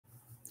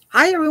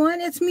Hi,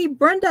 everyone. It's me,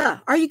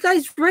 Brenda. Are you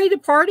guys ready to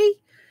party?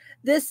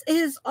 This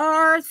is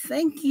our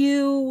thank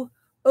you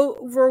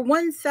over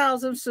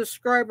 1,000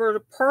 subscriber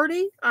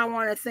party. I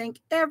want to thank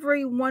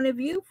every one of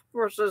you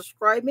for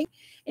subscribing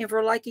and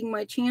for liking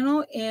my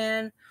channel.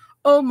 And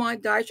oh my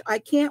gosh, I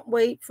can't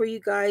wait for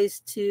you guys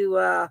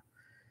to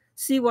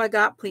see what I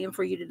got planned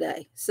for you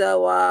today.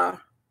 So,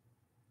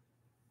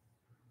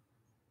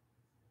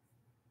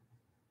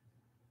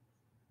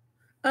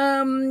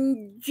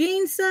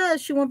 Jean says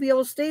she won't be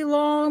able to stay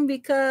long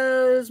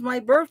because my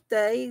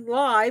birthday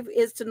live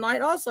is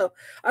tonight also.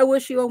 I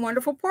wish you a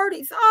wonderful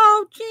party.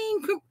 Oh,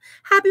 Jean,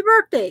 happy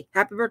birthday.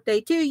 Happy birthday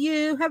to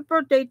you. Happy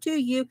birthday to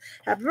you.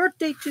 Happy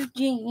birthday to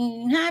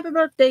Jean. Happy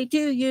birthday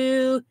to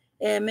you.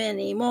 And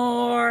many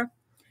more.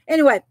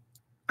 Anyway,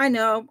 I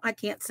know I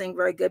can't sing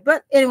very good,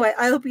 but anyway,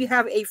 I hope you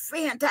have a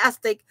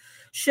fantastic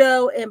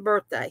show and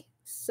birthday.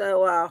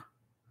 So,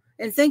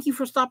 and thank you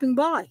for stopping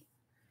by.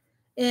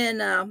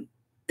 And,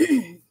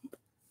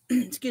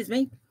 excuse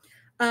me.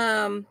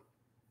 Oh,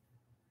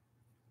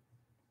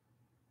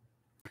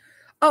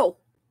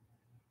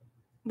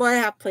 what I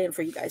have planned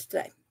for you guys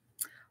today.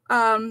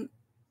 Let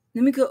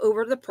me go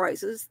over the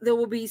prizes. There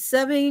will be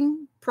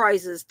 7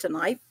 prizes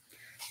tonight,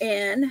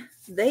 and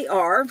they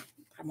are,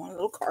 I'm on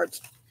little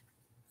cards,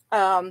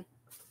 from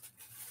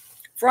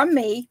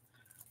me.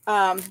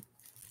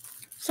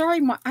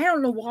 Sorry, I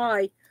don't know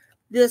why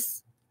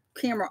this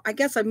camera, I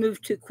guess I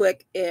moved too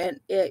quick and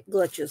it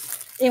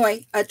glitches.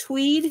 Anyway, a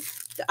tweed.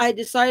 I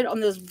decided on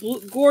this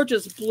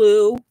gorgeous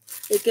blue.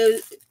 It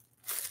goes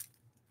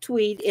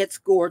tweed. It's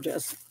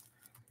gorgeous.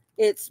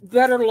 It's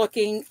better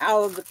looking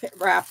out of the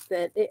wrap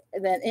than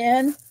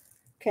in.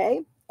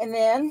 Okay, and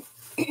then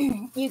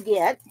you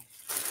get,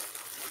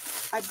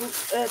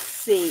 let's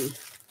see,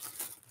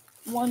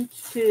 1,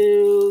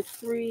 2,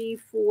 3,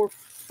 4,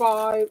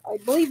 5. I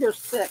believe there's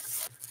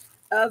 6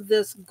 of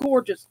this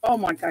gorgeous. Oh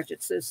my gosh,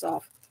 it's so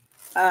soft.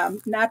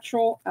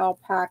 Natural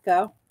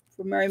alpaca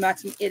from Mary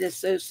Maxim. It is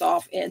so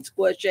soft and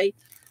squishy.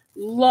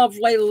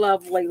 Lovely,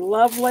 lovely,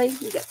 lovely.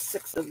 We got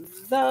 6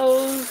 of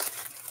those.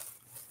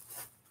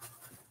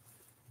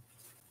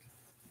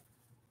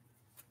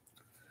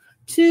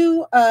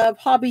 Two of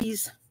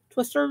Hobby's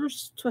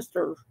twisters.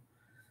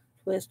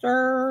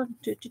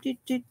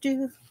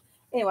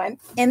 Anyway,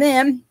 and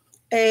then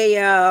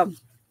a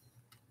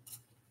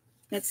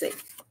let's see.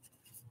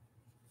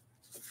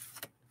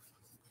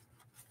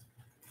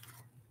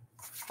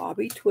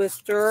 Hobby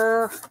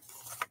twister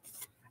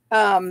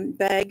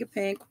bag of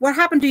pink. What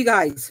happened to you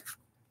guys?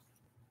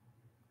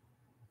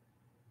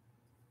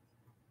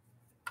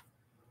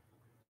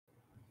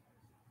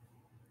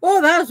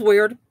 Oh, that was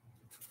weird.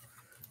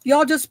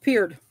 Y'all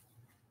disappeared.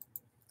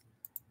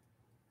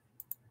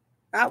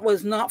 That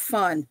was not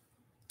fun.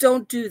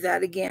 Don't do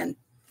that again,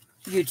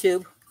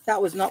 YouTube.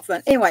 That was not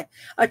fun. Anyway,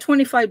 a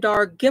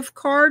 $25 gift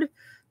card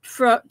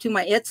to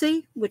my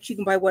Etsy, which you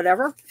can buy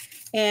whatever,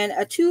 and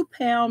a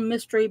 2-pound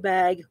mystery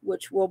bag,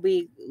 which will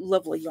be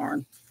lovely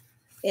yarn.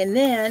 And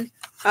then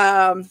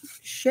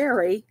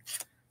Sherry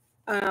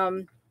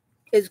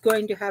is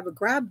going to have a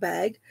grab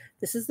bag.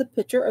 This is the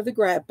picture of the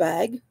grab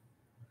bag.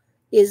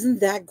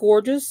 Isn't that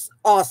gorgeous?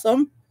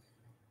 Awesome.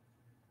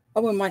 I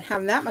wouldn't mind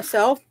having that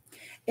myself.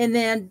 And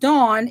then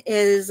Dawn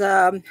is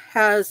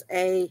has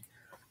a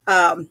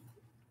hold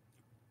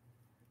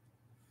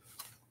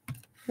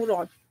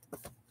on.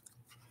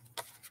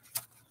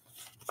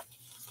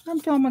 I'm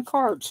doing my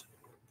cards.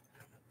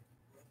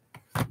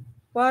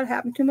 What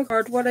happened to my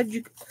cards? What'd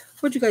you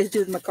guys do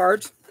with my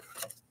cards?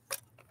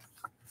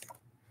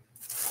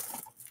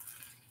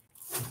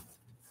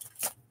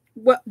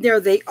 Well, there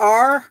they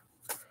are.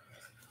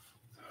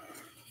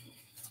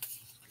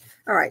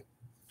 All right.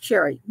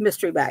 Sherry,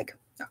 mystery bag.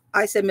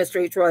 I said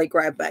mystery, it's really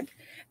grab bag.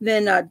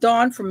 Then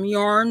Dawn from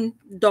Yarn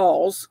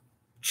Dolls.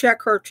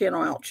 Check her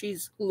channel out.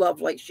 She's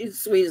lovely. She's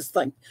the sweetest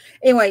thing.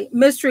 Anyway,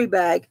 mystery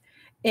bag.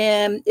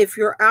 And if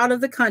you're out of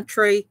the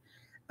country,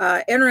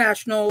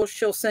 international,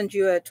 she'll send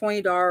you a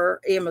 $20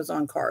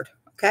 Amazon card.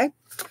 Okay.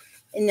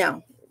 And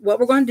now what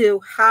we're going to do,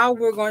 how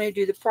we're going to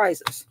do the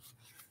prizes.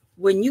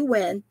 When you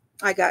win,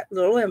 I got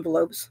little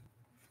envelopes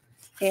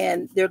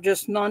and they're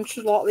just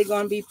nonchalantly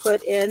going to be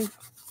put in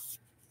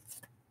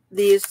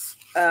these.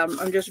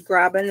 I'm just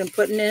grabbing and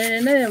putting it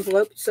in an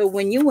envelope. So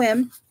when you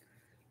win,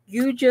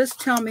 you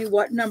just tell me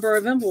what number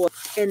of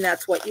envelopes and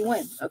that's what you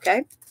win.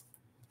 Okay.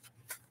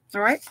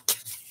 All right.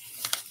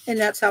 And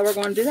that's how we're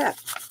going to do that.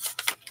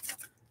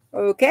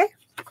 Okay.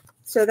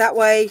 So that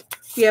way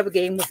you have a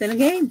game within a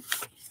game.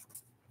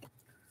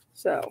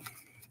 So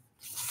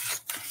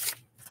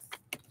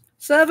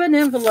 7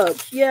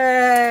 envelopes.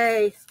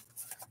 Yay.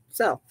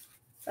 So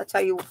that's how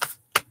you.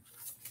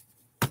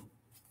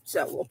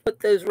 So we'll put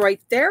those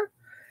right there.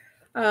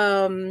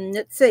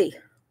 Let's see.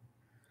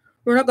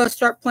 We're not going to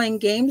start playing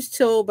games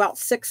till about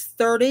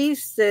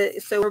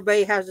 6:30, so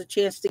everybody has a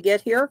chance to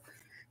get here.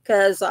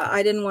 Because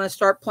I didn't want to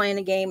start playing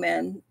a game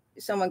and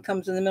someone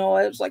comes in the middle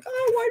of it. It's like, oh,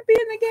 I want to be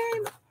in the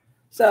game.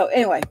 So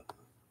anyway.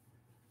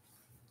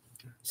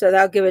 So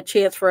that'll give a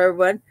chance for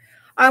everyone.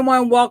 I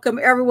want to welcome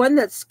everyone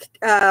that's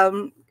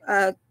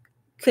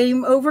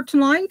came over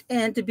tonight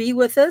and to be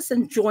with us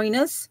and join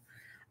us.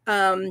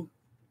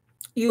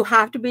 You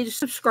have to be a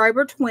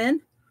subscriber to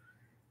win.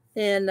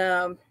 And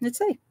let's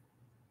see,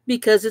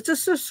 because it's a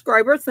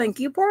subscriber thank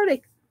you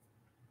party.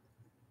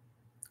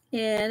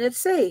 And let's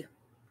see.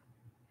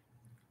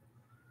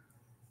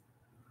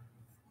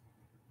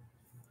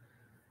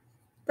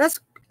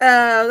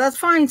 That's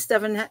fine,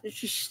 Stephanie.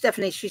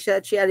 She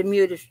said she had to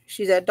mute.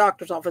 She's at a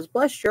doctor's office.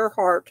 Bless your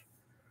heart.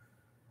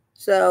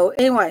 So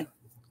anyway,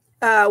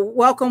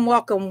 welcome,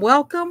 welcome,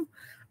 welcome.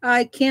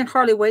 I can't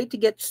hardly wait to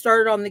get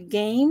started on the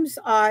games.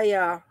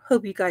 I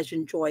hope you guys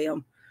enjoy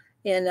them.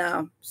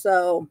 And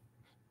so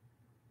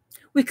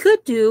we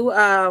could do,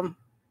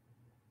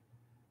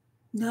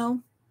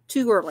 no,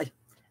 too early.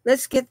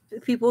 Let's get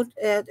people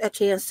a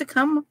chance to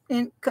come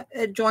and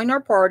join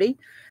our party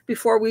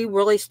before we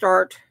really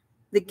start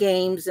the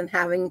games and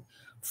having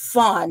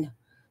fun.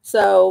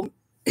 So,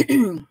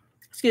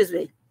 excuse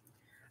me.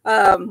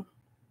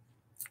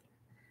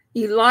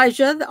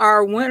 Elijah,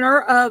 our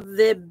winner of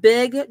the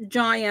big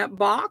giant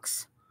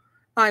box.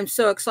 I'm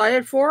so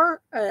excited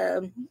for.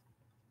 I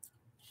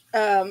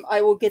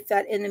will get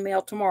that in the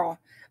mail tomorrow.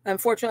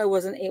 Unfortunately, I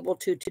wasn't able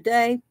to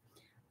today,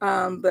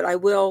 but I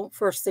will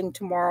first thing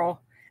tomorrow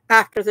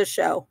after the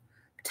show.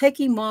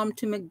 Taking Mom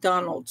to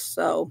McDonald's.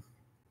 So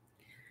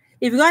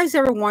if you guys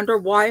ever wonder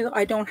why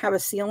I don't have a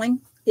ceiling,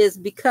 is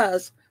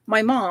because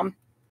my mom,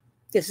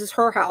 this is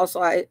her house.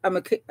 I'm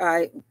a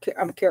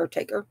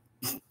caretaker.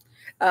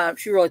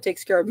 She really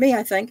takes care of me,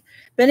 I think.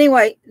 But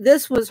anyway,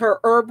 this was her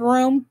herb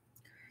room,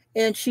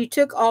 and she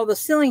took all the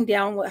ceiling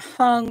down with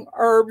hung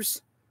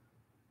herbs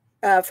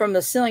from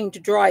the ceiling to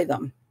dry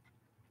them.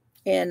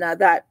 And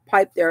that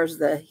pipe there is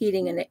the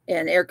heating and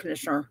air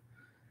conditioner.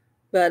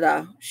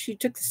 But she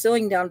took the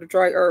ceiling down to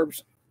dry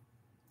herbs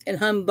and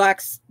hung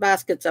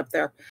baskets up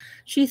there.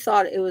 She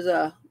thought it was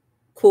a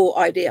cool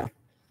idea.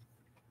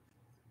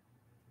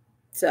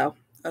 So,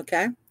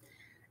 okay.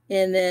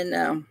 And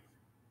then,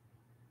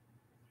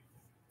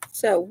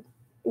 so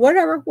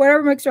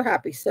whatever makes her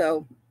happy.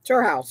 So it's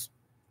her house.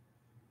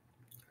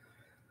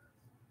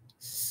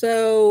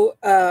 So,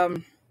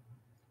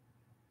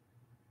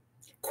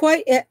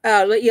 quite,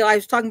 I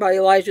was talking about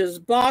Elijah's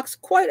box,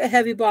 quite a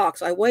heavy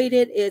box. I weighed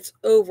it. It's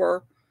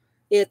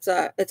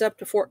up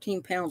to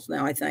 14 pounds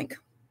now, I think.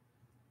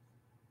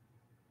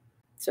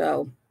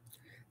 So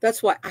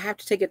that's why I have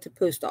to take it to the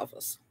post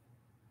office.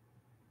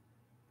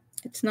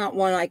 It's not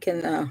one I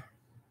can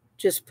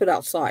just put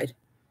outside.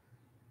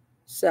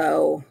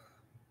 So,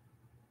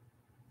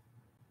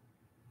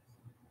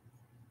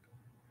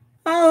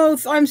 oh,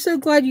 I'm so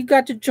glad you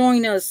got to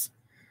join us.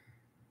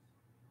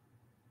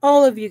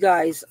 All of you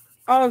guys.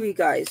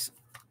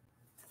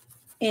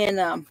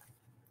 And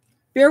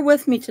bear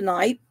with me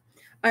tonight.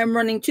 I'm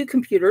running two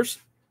computers.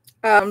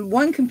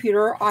 One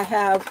computer, I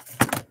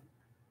have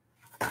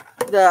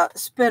the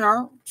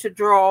spinner to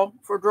draw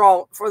for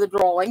the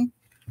drawing,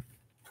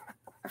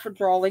 for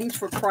drawings,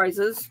 for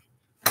prizes.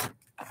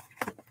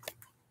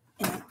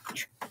 And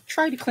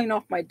try to clean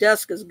off my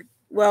desk as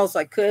well as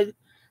I could.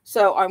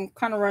 So I'm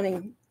kind of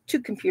running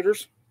two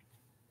computers,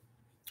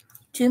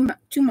 two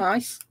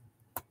mice.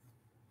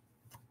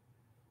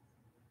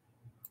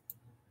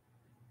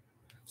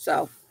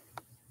 So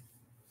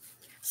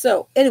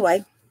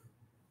anyway,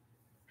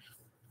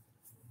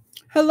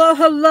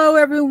 hello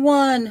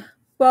everyone.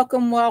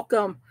 Welcome.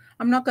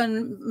 I'm not going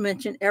to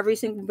mention every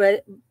single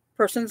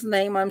person's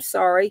name. I'm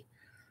sorry,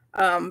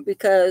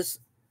 because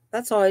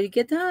that's all you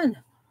get done.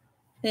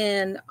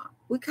 And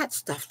we got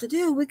stuff to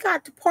do. We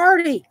got to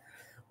party.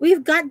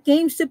 We've got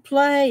games to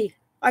play.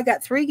 I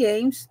got 3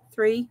 games.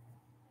 3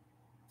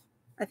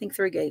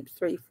 games.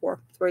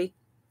 3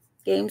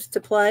 games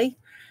to play.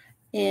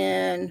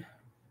 And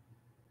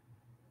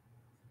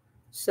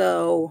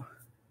so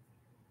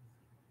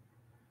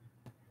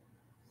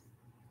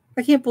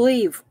I can't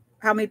believe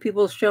how many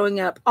people are showing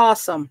up.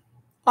 Awesome.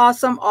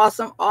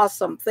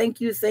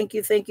 Thank you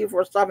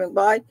for stopping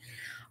by.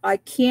 I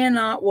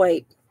cannot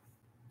wait.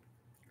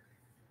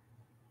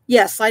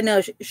 Yes, I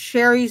know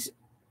Sherry's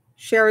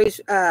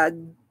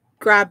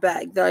grab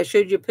bag that I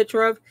showed you a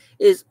picture of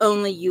is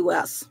only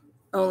US.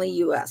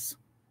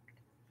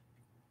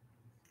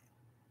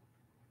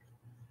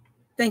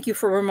 Thank you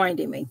for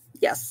reminding me.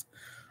 Yes,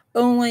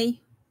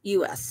 only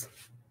US.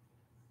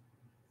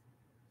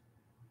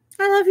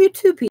 I love you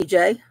too,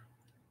 PJ.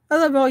 I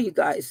love all you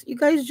guys. You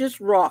guys just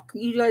rock.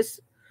 You guys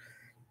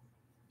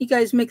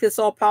make this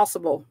all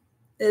possible.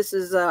 This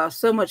is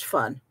so much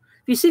fun.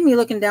 If you see me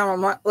looking down, I'm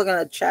not looking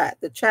at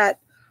the chat,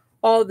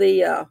 all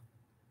the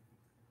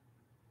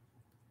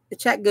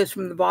chat goes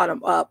from the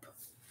bottom up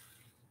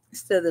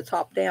instead of the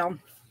top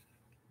down.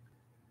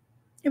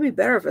 It'd be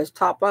better if it's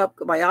top up.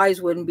 My eyes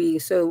wouldn't be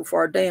so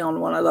far down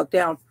when I look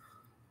down.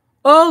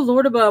 Oh,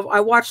 Lord above. I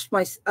watched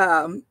my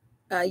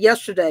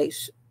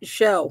yesterday's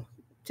show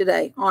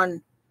today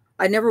on,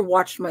 I never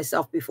watched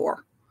myself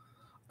before.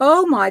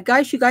 Oh my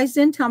gosh, you guys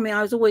didn't tell me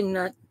I was a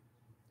wingnut.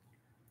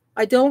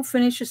 I don't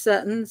finish a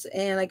sentence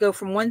and I go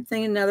from one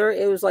thing to another.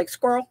 It was like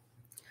squirrel.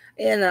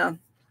 And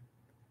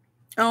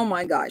oh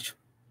my gosh.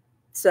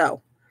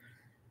 So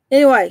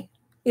Anyway,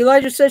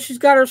 Elijah says she's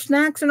got her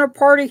snacks and her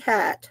party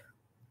hat.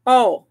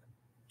 Oh,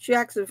 she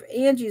asks if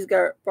Angie's got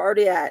her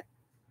party hat.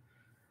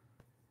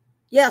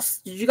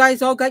 Yes. Did you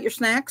guys all got your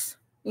snacks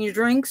and your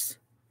drinks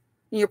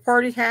and your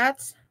party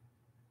hats?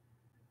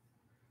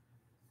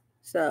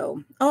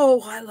 So,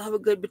 oh, I love a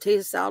good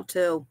potato salad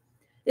too.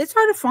 It's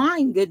hard to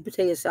find good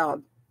potato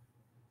salad.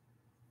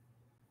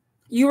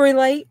 You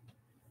relate?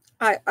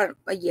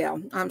 Yeah,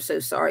 I'm so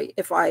sorry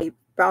if I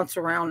bounce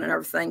around and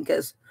everything,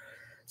 because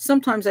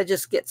sometimes I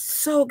just get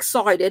so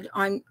excited.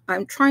 I'm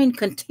trying to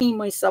contain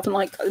myself, and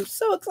like I'm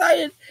so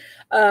excited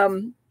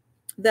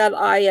that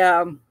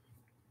I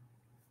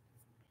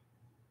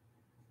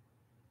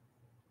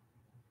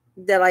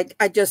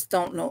just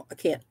don't know. I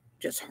can't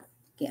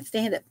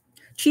stand it.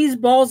 Cheese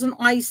balls and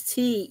iced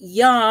tea.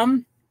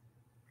 Yum.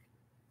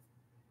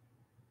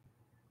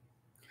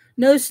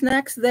 No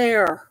snacks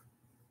there.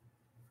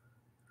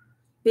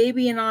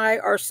 Baby and I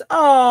are,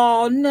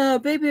 oh no,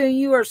 baby and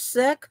you are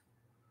sick.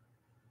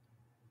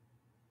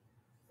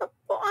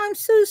 Oh, I'm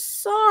so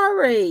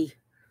sorry.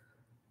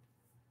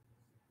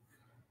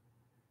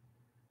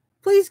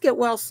 Please get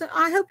well soon.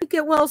 I hope you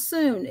get well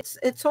soon.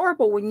 It's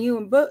horrible when you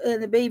and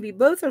the baby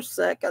both are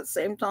sick at the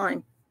same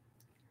time.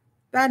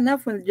 Bad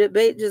enough when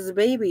just a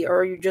baby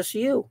or you're just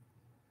you.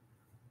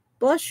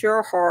 Bless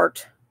your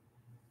heart.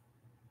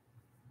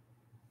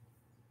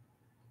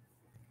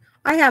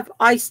 I have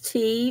iced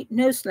tea,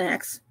 no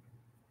snacks.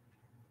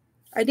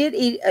 I did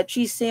eat a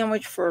cheese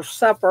sandwich for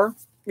supper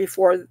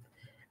before,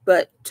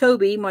 but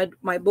Toby,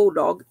 my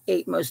bulldog,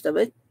 ate most of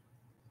it.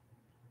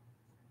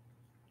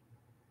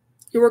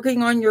 You're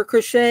working on your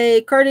crochet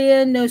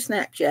cardigan, no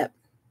snacks yet.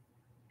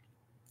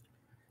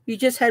 You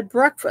just had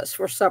breakfast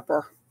for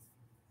supper.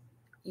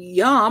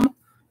 Yum.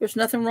 There's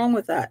nothing wrong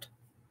with that.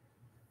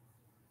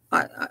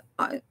 I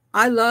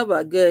love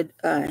a good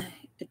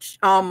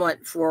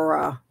omelet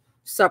for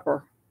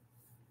supper.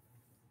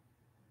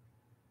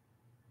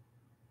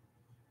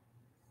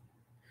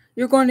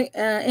 You're going to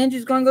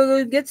Angie's going to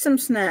go get some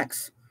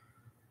snacks.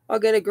 I'll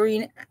get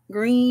a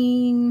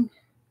green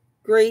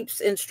grapes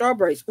and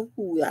strawberries.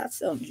 Ooh, that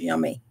sounds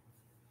yummy.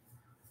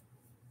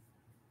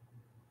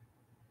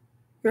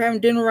 You're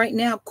having dinner right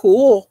now.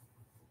 Cool.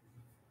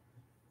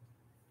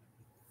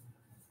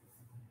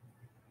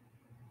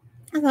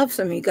 I love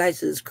some of you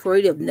guys'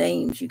 creative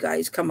names you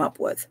guys come up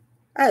with.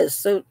 That is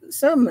so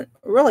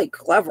really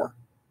clever.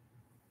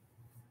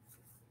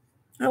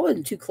 I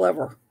wasn't too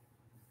clever.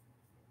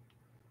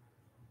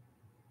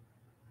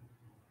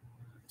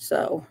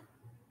 So,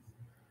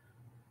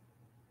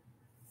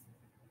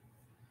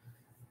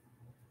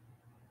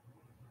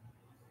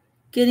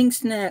 getting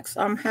snacks.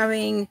 I'm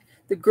having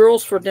the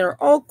girls for dinner.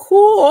 Oh,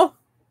 cool.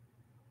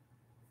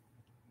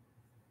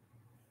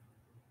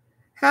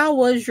 How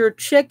was your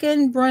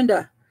chicken,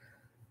 Brenda?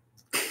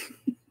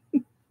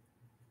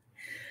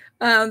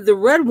 The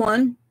red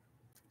one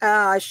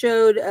I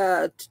showed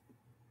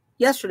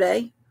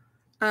yesterday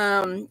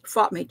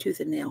fought me tooth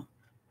and nail.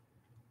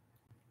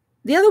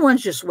 The other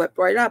one's just whipped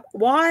right up.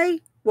 Why?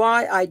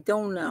 I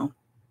don't know.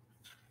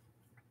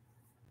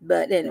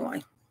 But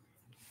anyway,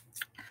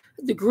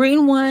 the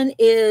green one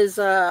is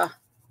I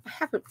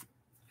haven't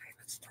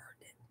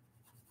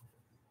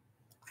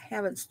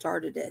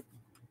started it.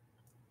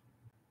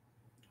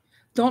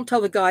 Don't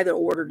tell the guy that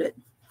ordered it,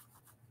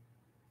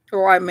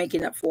 or I'm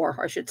making it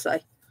for, I should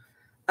say.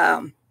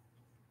 Don't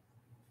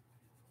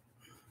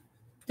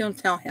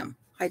tell him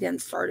I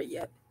didn't start it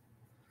yet.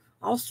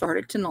 I'll start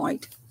it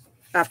tonight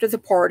after the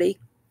party,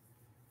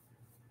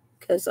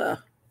 because I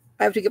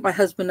have to get my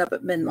husband up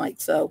at midnight.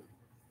 So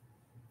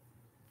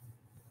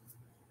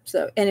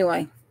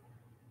anyway.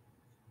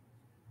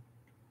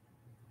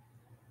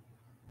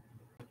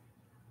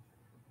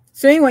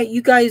 So anyway,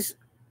 you guys,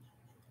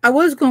 I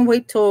was going to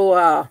wait till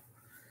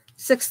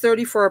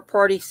 6:30 for a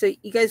party. So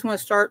you guys want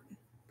to start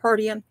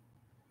partying?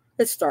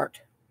 Let's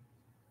start.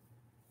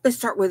 Let's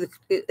start.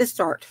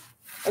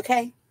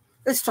 Okay?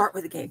 Let's start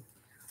with the game.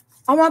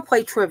 I want to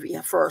play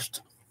trivia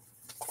first.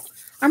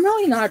 I'm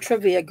really not a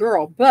trivia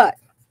girl, but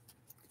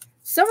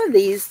some of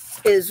these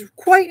is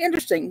quite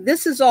interesting.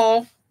 This is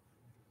all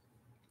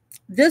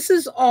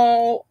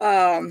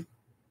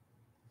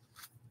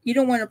you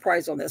don't win a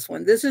prize on this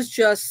one. This is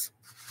just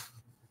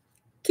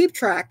keep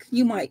track.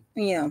 You might,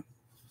 I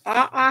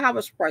have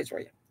a surprise for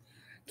you.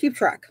 Keep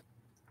track.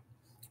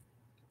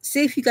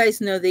 See if you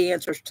guys know the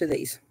answers to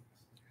these.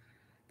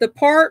 The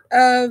part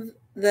of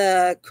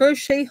the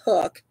crochet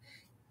hook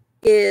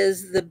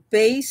is the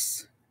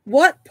base.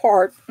 What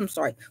part of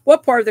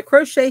the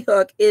crochet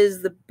hook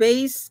is the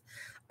base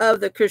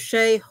of the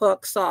crochet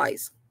hook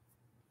size?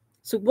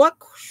 So what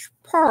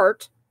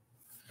part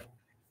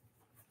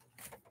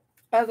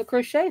of the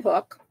crochet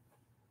hook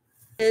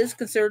is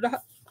considered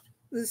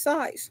the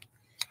size?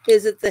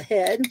 Is it the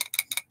head?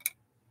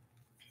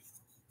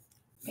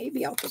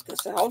 Maybe I'll put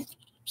this out.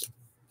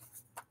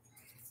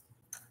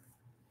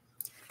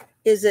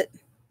 Is it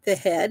the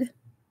head,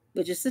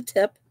 which is the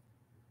tip?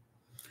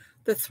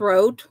 The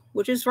throat,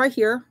 which is right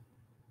here.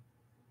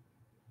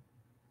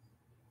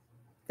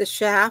 The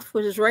shaft,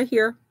 which is right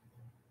here.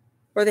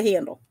 or the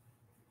handle.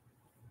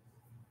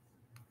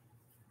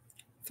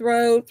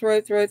 Throat,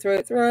 throat, throat,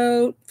 throat,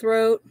 throat,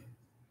 throat.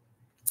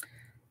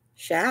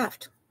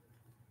 Shaft.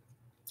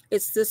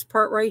 It's this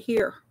part right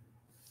here.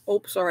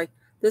 Oh, sorry.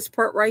 This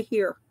part right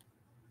here.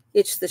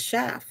 It's the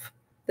shaft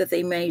that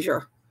they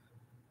measure.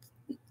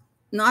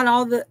 Not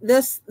all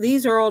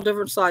these are all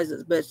different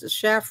sizes, but the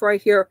shaft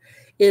right here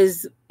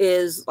is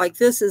like,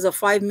 this is a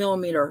 5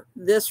 millimeter.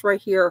 This right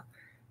here,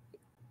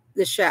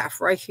 the shaft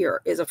right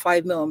here is a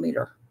 5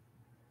 millimeter.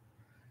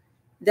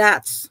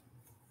 That's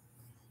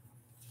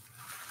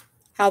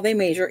how they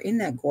measure. Isn't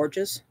that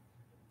gorgeous?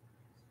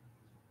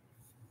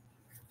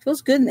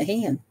 Feels good in the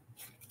hand.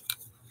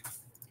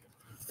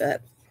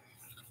 But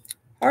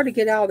hard to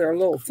get out of their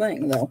little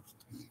thing, though.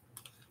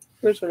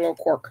 Here's their little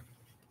cork.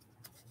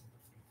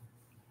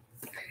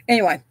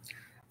 Anyway,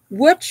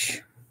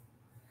 which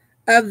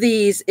of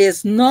these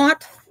is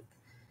not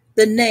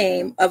the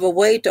name of a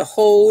way to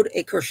hold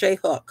a crochet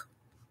hook?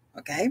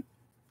 Okay.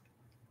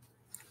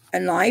 A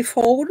knife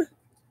hold,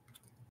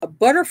 a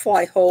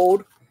butterfly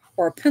hold,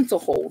 or a pencil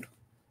hold?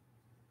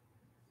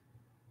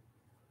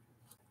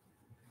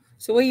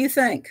 So what do you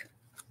think?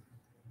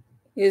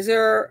 Is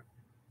there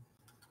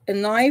a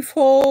knife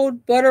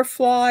hold,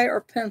 butterfly,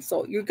 or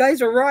pencil? You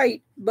guys are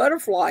right.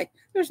 Butterfly.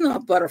 There's no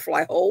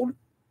butterfly hold.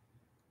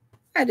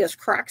 That just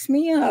cracks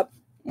me up.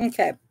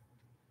 Okay.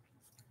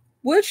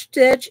 Which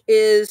stitch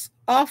is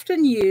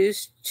often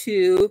used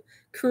to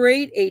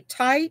create a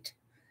tight,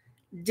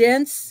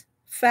 dense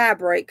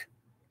fabric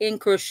in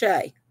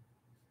crochet?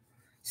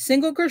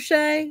 Single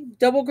crochet,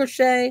 double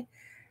crochet,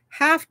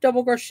 half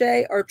double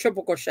crochet, or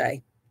triple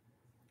crochet?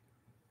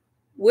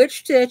 Which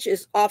stitch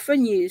is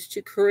often used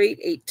to create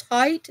a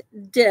tight,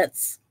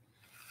 dense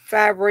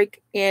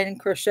fabric in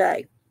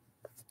crochet?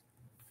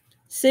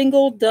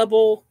 Single,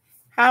 double,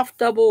 half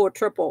double, or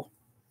triple?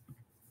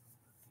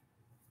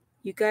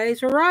 You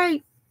guys are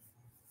right.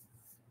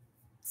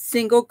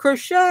 Single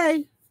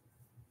crochet.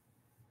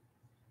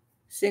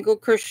 Single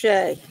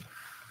crochet.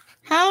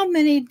 How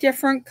many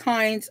different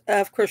kinds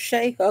of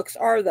crochet hooks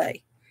are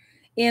they?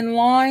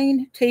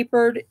 Inline,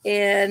 tapered,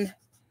 and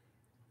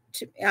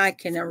I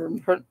can never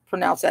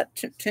pronounce that.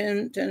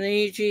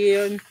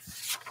 Tunisian.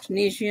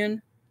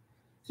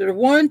 So there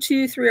 1,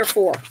 2, 3, or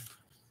 4.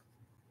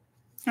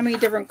 How many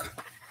different?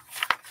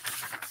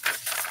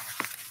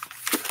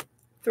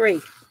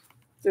 3.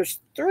 There's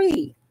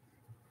 3.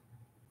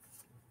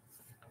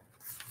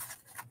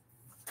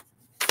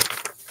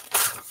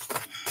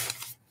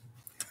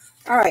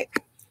 All right.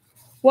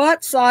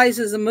 What size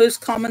is the most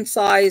common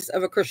size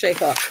of a crochet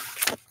hook?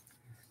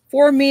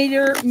 4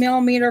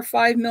 millimeter,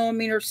 5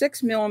 millimeter,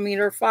 6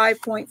 millimeter,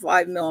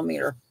 5.5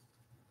 millimeter.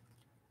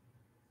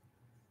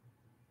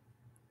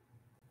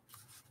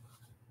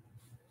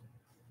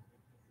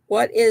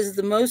 What is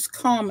the most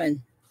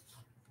common?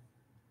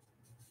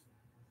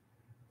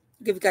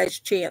 Give you guys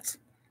a chance.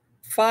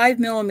 5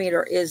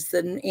 millimeter is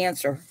the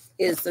answer,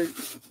 is the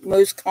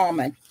most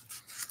common.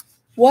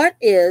 What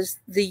is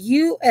the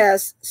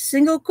U.S.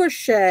 single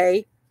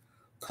crochet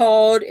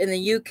called in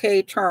the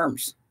UK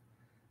terms?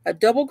 A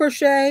double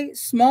crochet,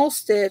 small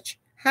stitch,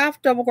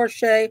 half double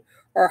crochet,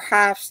 or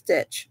half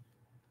stitch?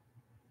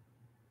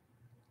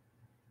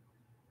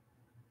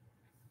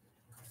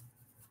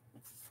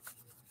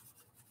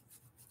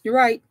 You're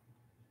right.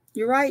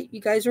 You're right. You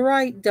guys are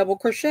right. Double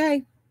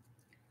crochet.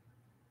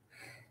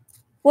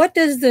 What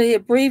does the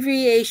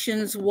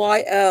abbreviations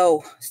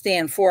YO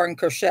stand for in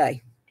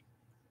crochet?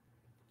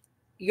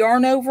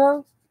 Yarn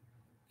over,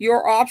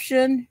 your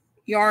option,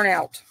 yarn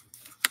out.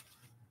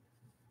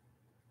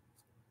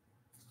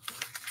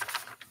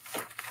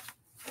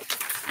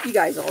 You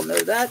guys all know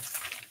that.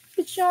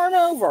 It's yarn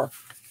over.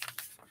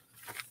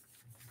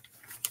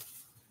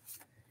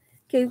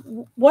 Okay,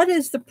 what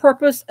is the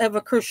purpose of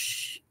a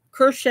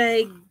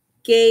crochet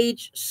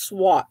gauge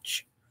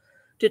swatch?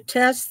 To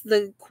test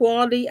the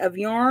quality of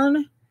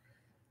yarn,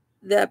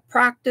 to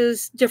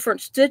practice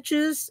different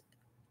stitches,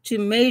 to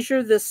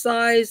measure the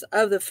size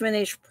of the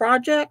finished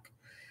project,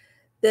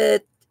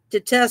 to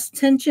test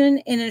tension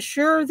and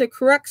ensure the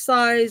correct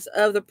size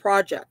of the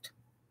project.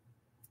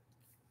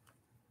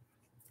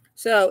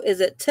 So is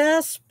it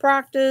test,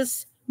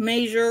 practice,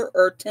 measure,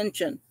 or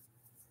tension?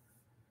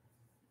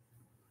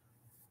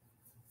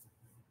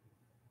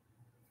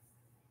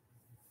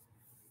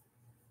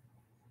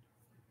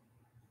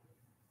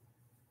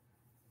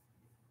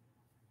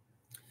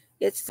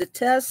 It's to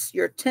test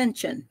your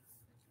tension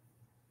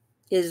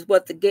is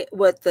what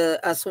the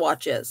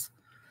swatch is.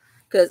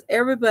 Because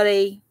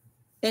everybody,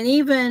 and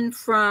even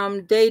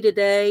from day to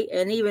day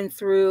and even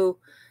through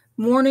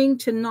morning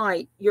to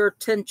night, your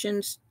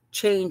tension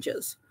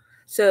changes.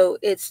 So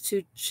it's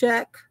to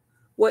check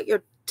what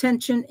your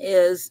tension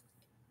is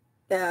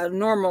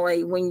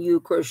normally when you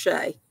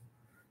crochet.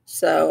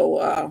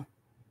 So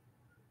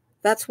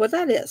that's what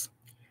that is.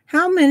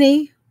 How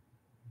many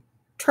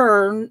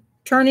turning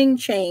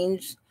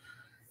chains?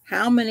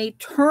 How many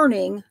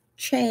turning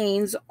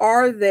chains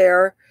are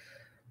there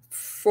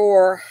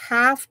for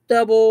half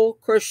double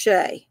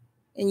crochet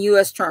in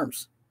U.S.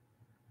 terms?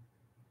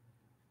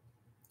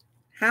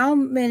 How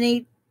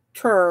many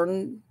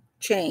turn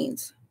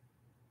chains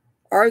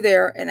are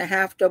there in a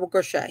half double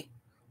crochet?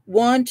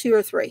 1, 2,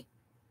 or 3?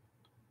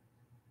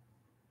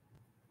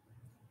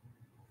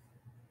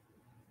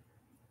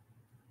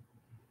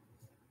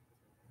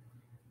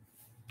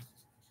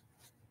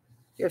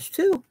 There's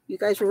 2. You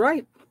guys were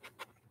right.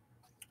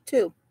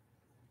 2.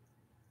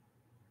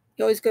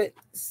 You always get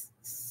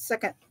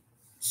second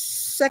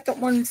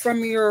one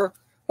from your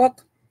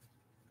hook.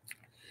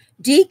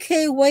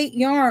 DK weight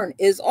yarn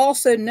is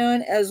also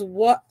known as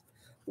what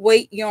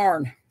weight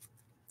yarn?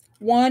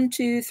 1,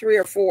 2, 3,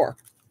 or 4?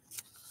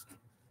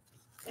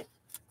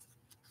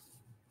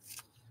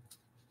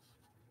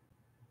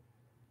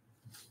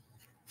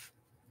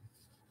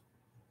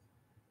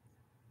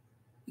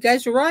 You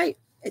guys are right.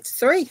 It's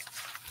 3.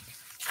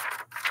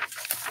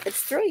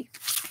 It's 3.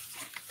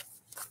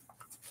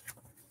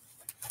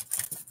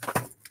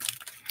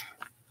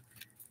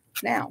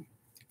 Now,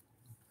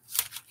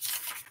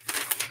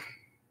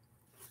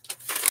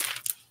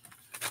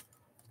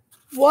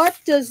 what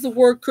does the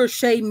word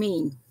crochet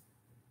mean?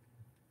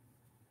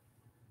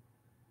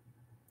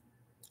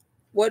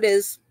 What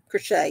is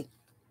crochet?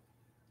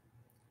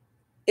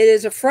 It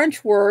is a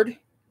French word.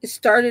 It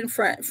started in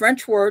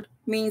French word,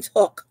 means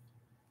hook.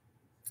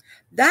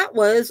 That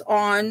was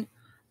on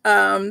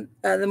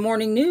the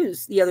morning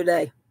news the other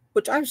day,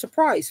 which I was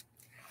surprised.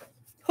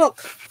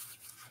 Hook.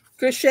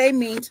 Crochet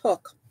means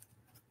hook.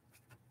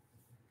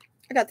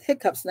 I got the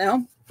hiccups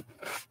now.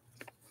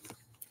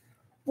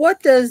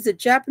 What does the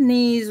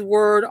Japanese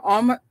word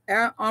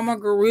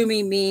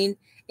amigurumi mean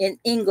in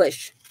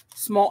English?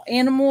 Small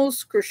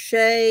animals,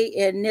 crochet,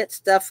 and knit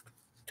stuffed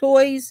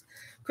toys,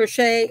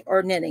 crochet,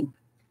 or knitting?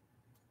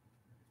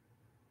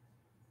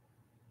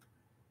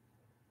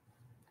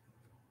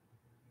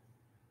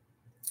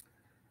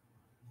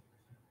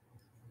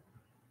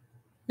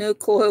 No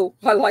clue.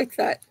 I like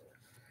that.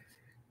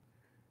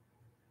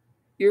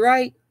 You're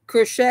right.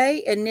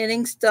 Crochet and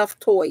knitting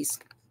stuffed toys.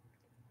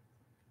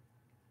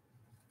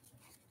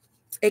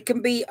 It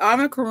can be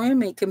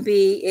amigurumi.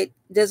 It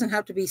doesn't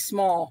have to be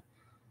small.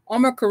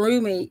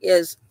 Amigurumi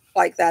is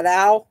like that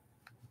owl.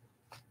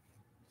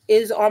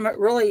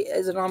 Really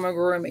is an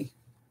amigurumi.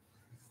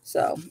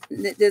 So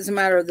it doesn't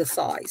matter the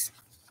size.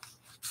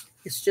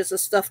 It's just a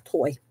stuffed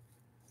toy.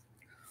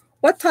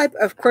 What type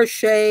of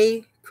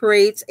crochet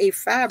creates a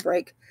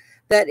fabric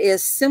that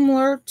is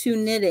similar to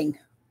knitting?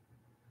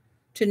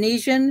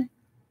 Tunisian,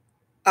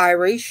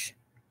 Irish,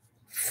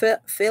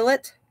 fillet,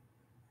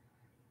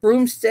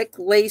 broomstick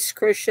lace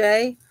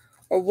crochet,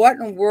 or what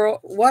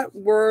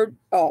word?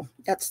 Oh,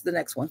 that's the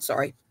next one.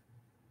 Sorry.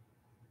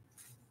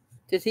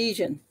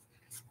 Tunisian.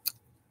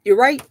 You're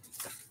right.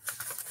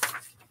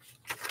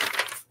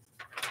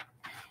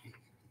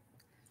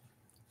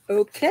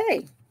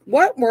 Okay.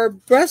 What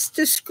word best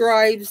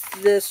describes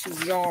this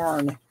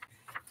yarn?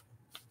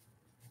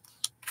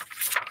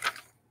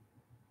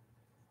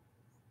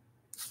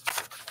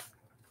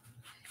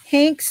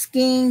 Hank,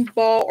 skein,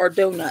 ball, or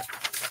donut?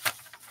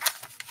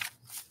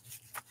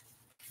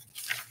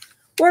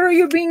 What are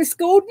you being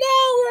schooled?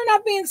 No, we're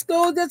not being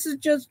schooled. This is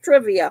just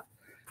trivia.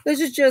 This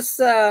is just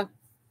a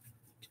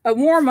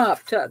warm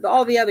up to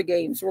all the other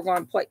games we're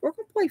going to play. We're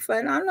going to play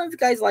fun. I don't know if you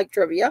guys like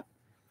trivia.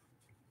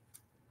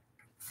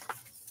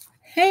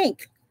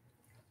 Hank.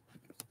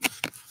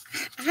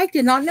 I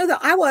did not know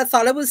that. I would have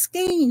thought it was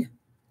skein.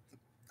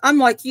 I'm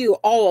like you,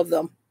 all of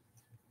them.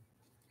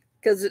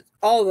 Because it's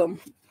all of them.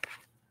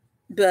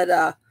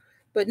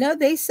 But no,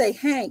 they say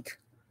Hank,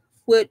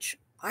 which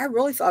I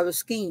really thought was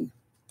skein.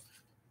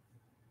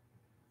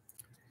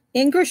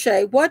 In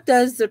crochet, what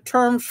does the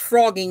term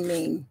frogging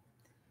mean?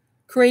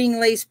 Creating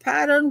lace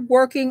pattern,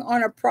 working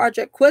on a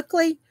project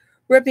quickly,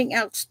 ripping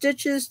out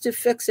stitches to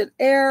fix an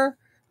error,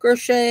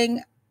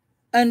 crocheting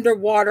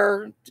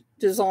underwater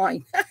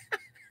design.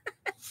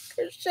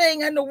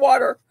 Crocheting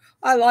underwater.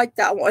 I like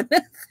that one.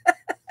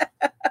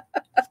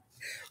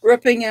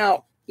 Ripping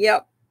out.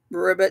 Yep.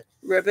 Rip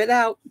it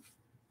out.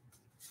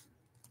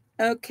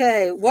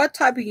 Okay. What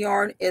type of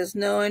yarn is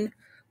known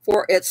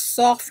for its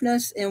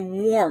softness and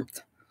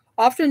warmth?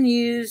 Often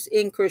used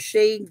in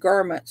crochet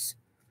garments.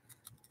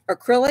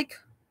 Acrylic,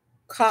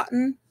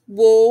 cotton,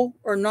 wool,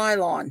 or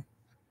nylon?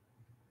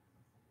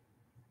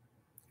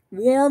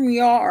 Warm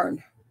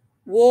yarn.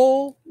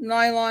 Wool,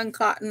 nylon,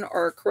 cotton,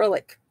 or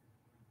acrylic?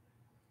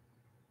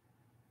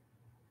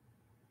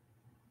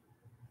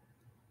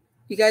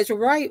 You guys are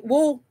right.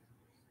 Wool.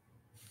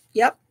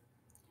 Yep.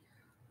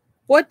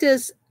 What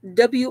does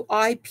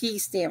WIP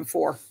stand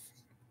for?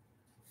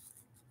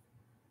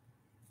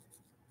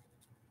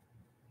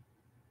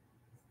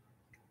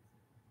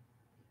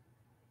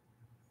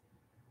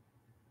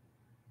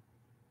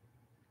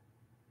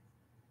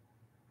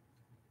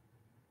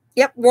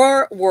 Yep,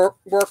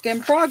 work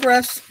in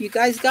progress. You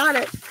guys got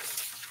it.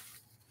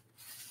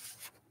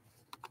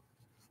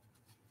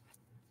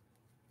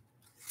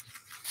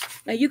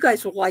 Now you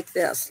guys will like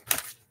this.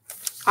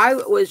 I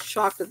was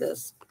shocked at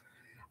this.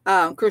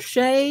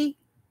 Crochet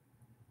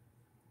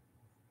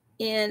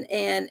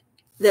and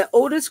the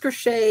oldest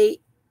crocheting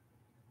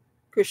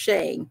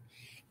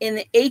in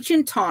the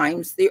ancient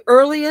times, the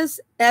earliest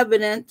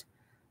evidence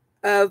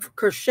of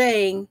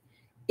crocheting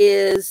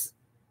is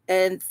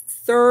in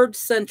 3rd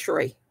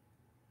century,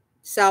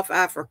 South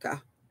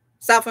America,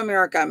 3rd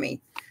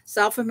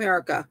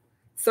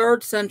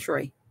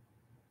century.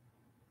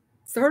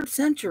 3rd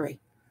century.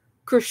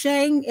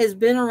 Crocheting has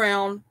been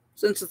around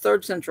since the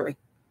 3rd century.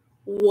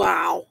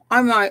 Wow.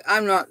 I'm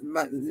not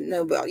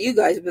know about you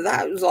guys, but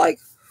that was like,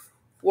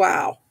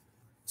 wow.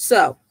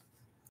 So,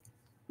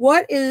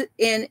 what is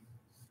in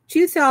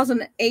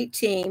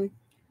 2018,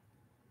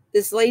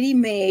 this lady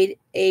made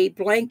a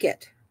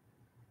blanket.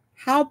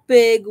 How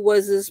big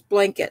was this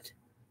blanket?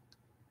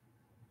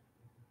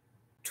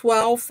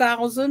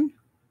 12,000,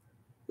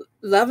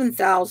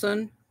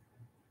 11,000,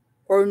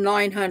 or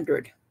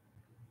 900?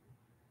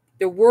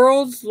 The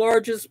world's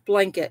largest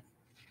blanket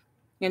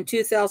in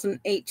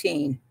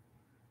 2018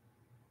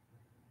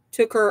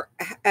 took her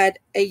at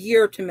a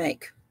year to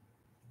make.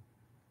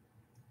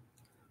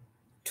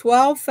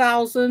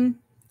 12,000,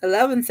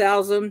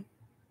 11,000,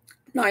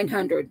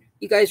 900.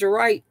 You guys are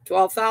right,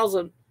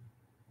 12,000.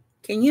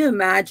 Can you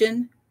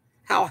imagine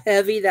how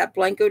heavy that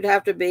blanket would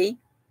have to be?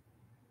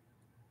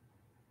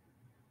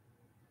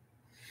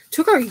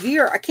 Took her a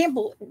year. I can't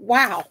believe,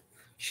 wow.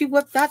 She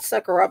whipped that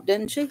sucker up,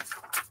 didn't she?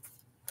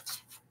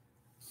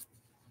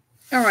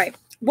 All right.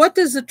 What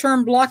does the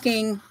term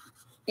blocking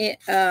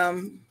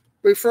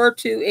refer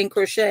to in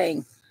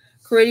crocheting?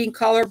 Creating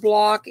color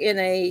block in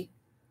a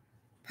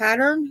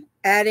pattern,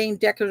 adding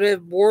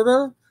decorative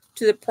border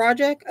to the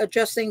project,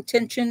 adjusting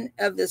tension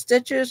of the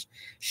stitches,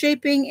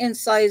 shaping and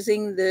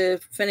sizing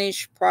the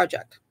finished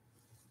project.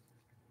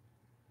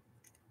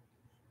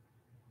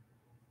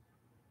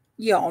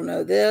 You all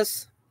know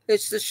this.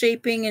 It's the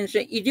shaping, and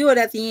you do it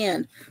at the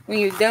end. When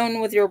you're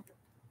done with your,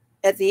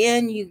 at the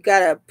end, you got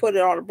to put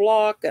it on a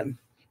block and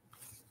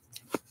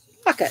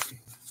block it.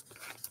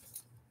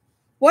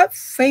 What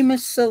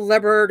famous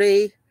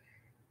celebrity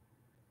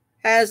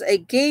has a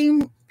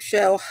game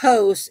show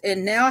host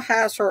and now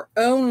has her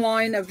own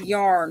line of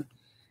yarn?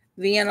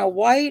 Vienna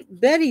White,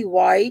 Betty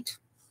White,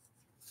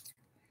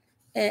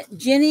 and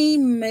Jenny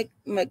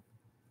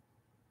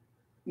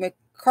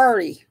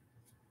McCarty.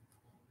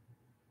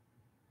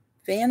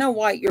 Vanna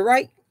White, you're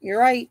right. You're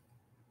right.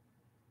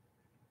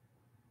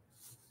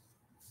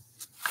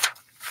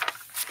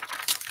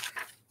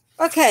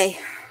 Okay.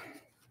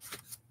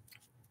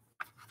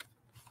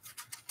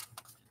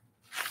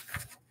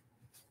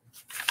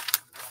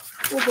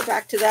 We'll go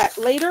back to that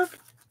later.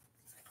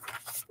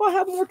 We'll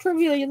have more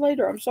trivia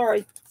later. I'm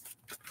sorry.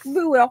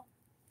 We will.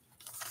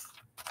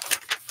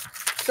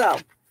 So,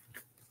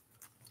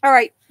 all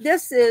right.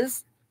 This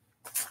is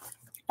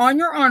on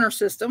your honor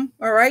system.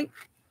 All right.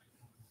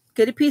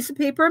 Get a piece of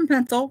paper and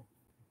pencil.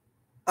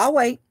 I'll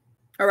wait.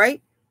 All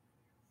right.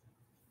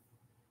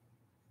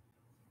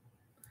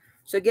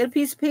 So get a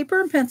piece of paper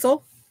and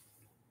pencil.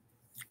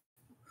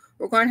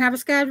 We're going to have a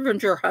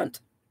scavenger hunt.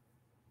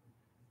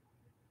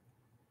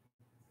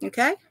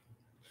 Okay.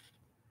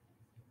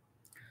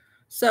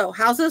 So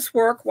how's this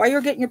work? While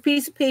you're getting your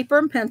piece of paper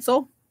and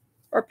pencil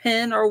or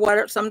pen or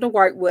whatever, something to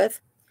write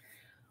with,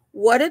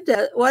 what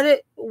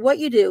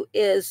you do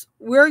is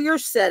where you're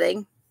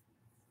sitting,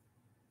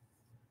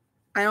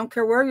 I don't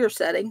care where you're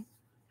sitting,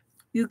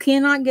 you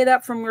cannot get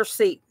up from your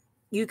seat.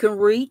 You can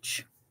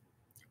reach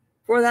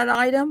for that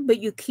item, but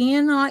you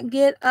cannot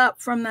get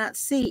up from that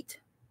seat.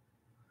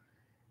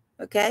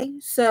 Okay,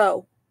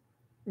 so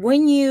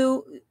when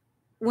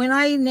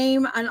I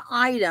name an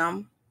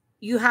item,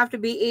 you have to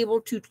be able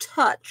to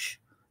touch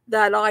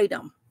that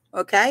item.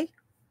 Okay,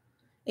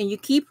 and you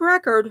keep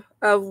record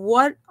of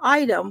what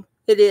item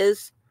it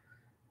is.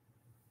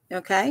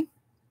 Okay,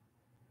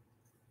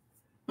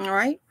 all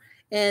right,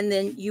 and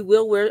then you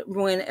will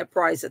win a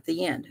prize at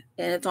the end,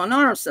 and it's on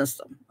honor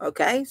system.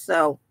 Okay,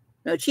 so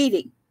no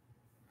cheating.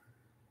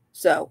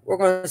 So we're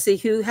going to see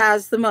who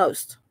has the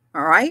most.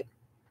 All right.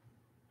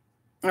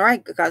 All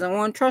right, guys, I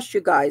want to trust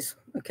you guys.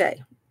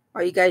 Okay.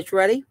 Are you guys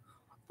ready?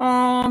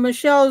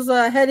 Michelle's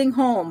heading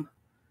home.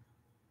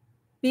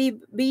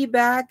 Be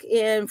back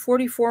in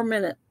 44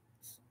 minutes.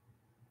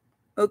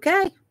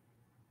 Okay.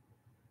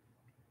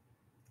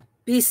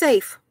 Be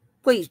safe.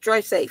 Please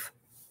drive safe.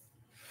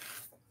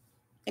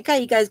 Okay,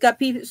 you guys got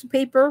piece of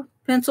paper,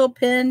 pencil,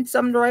 pen,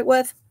 something to write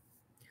with?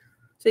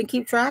 So you can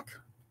keep track?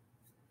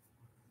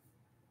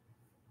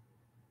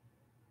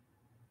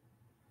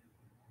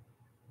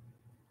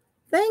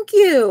 Thank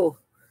you.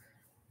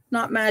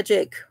 Not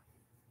magic.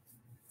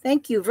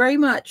 Thank you very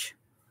much.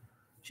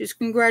 She's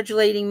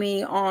congratulating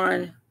me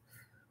on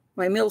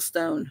my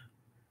millstone.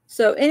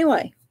 So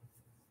anyway,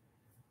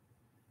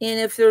 and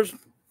if there's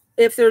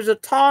a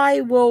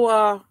tie,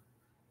 we'll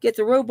get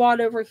the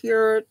robot over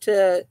here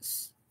to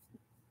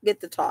get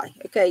the tie.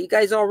 Okay, you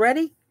guys all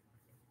ready?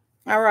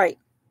 All right.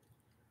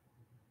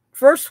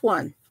 First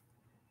one.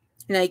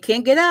 Now you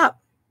can't get up.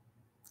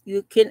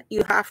 You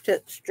have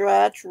to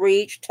stretch,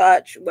 reach,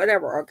 touch,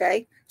 whatever,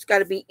 okay? It's got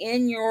to be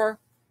in your,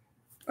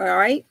 all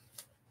right?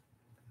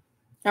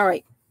 All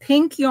right,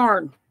 pink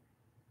yarn.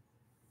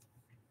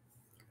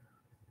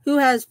 Who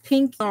has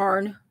pink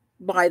yarn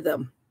by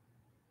them?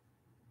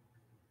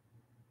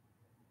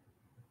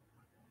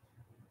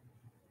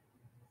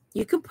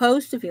 You can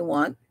post if you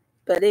want,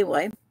 but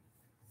anyway.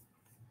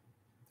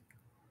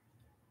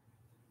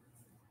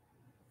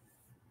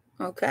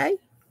 Okay.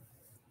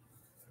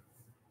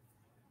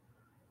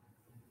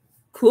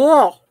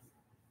 Cool.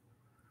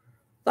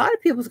 A lot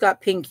of people's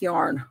got pink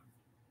yarn.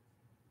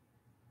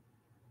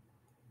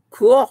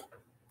 Cool.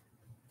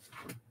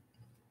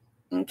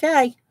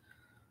 Okay.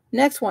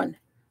 Next one.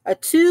 A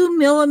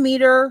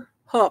 2mm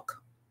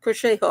hook,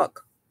 crochet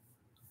hook.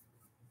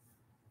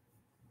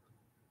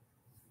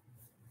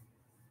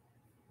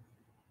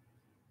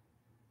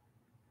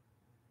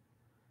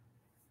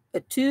 A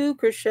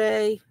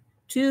 2mm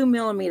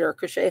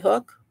crochet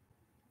hook.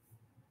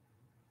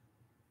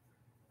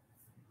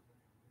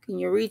 Can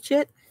you reach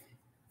it?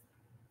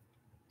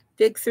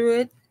 Dig through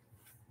it.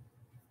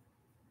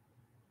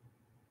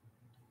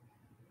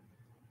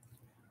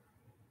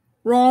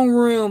 Wrong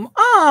room.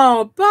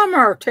 Oh,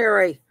 bummer,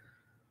 Terry.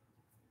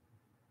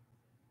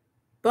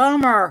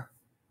 Bummer.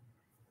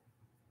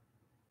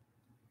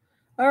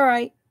 All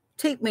right.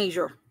 Tape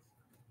measure.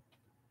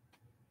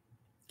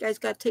 You guys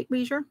got tape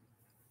measure?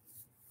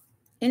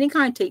 Any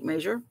kind of tape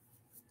measure.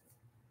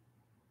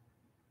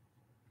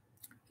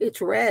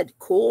 It's red.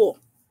 Cool.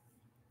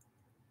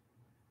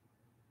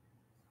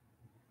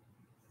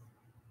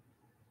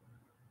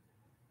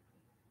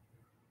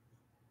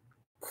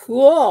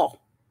 Cool.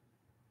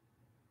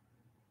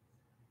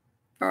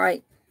 All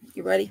right.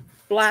 You ready?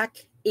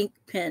 Black ink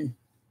pen.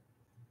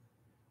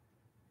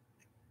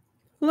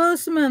 Hello,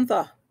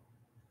 Samantha.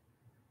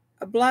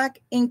 A black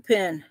ink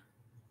pen.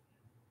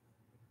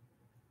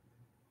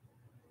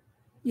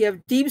 You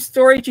have deep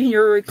storage in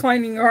your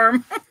reclining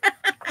arm.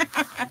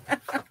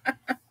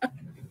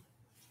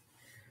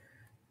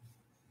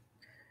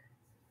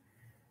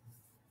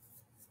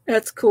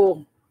 That's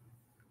cool.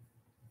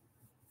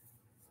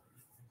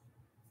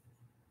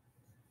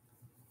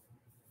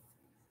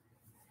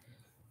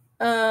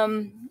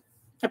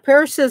 A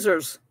pair of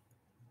scissors.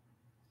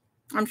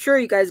 I'm sure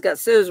you guys got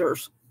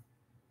scissors.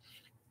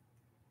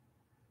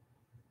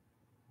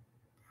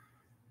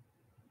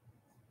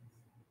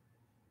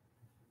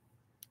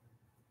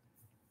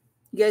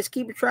 You guys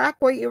keep track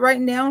what you're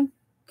writing down?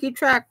 Keep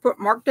track.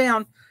 Mark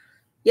down.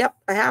 Yep,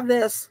 I have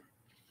this.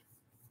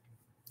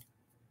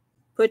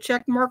 Put a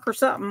check mark or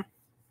something.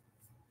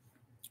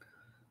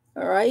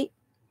 All right.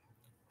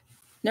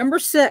 Number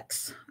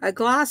 6, a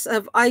glass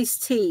of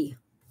iced tea.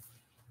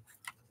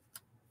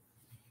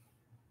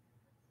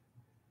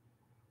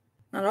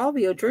 Not all of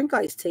you drink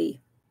iced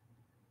tea.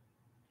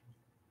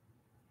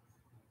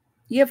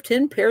 You have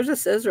 10 pairs of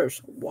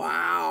scissors.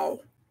 Wow.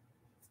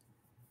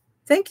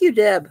 Thank you,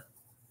 Deb.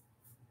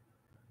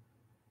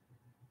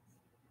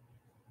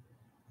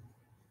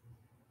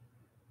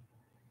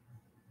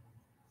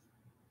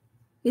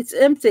 It's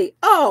empty.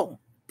 Oh,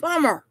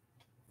 bummer.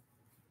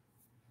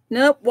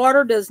 Nope,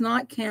 water does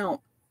not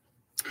count.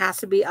 Has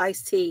to be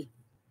iced tea.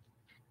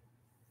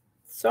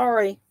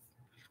 Sorry.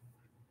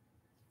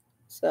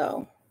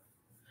 So,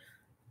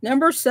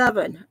 number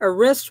 7, a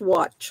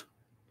wristwatch.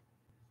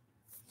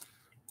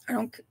 I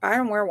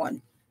don't wear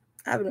one.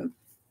 I haven't.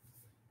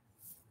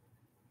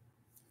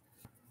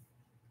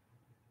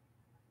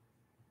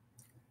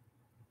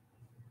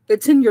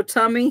 It's in your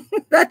tummy.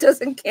 That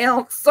doesn't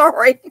count.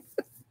 Sorry.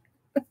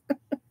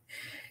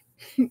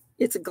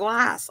 It's a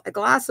glass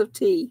of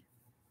tea.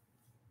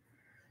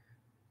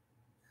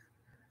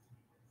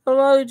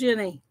 Hello,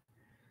 Jenny.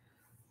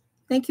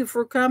 Thank you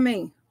for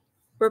coming.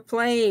 We're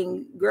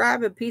playing.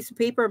 Grab a piece of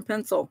paper and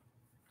pencil.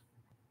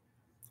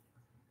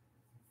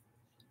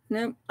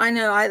 No, I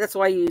know. That's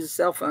why I use a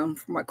cell phone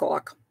for my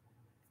clock.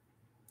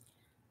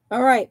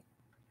 All right.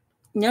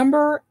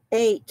 Number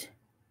 8,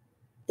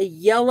 a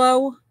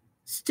yellow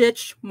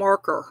stitch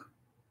marker.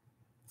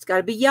 It's got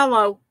to be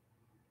yellow.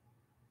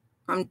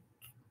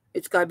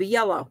 It's got to be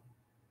yellow.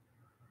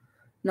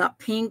 Not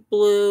pink,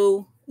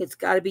 blue. It's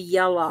got to be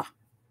yellow.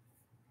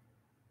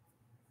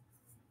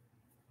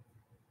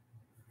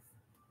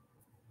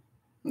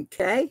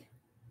 Okay.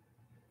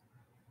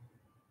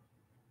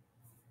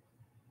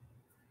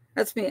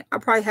 That's me. I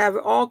probably have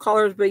all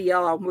colors but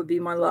yellow would be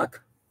my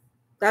luck.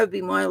 That would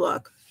be my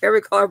luck.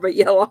 Every color but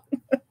yellow.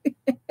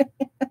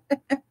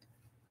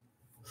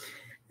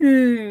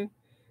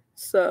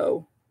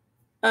 So,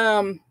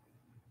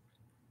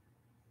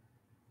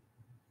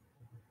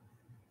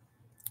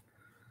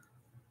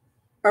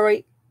 all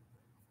right.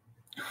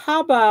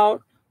 How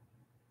about,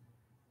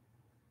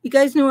 you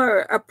guys know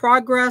what a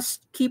progress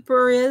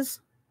keeper is?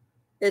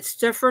 It's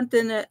different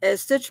than a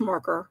stitch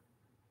marker.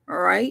 All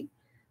right.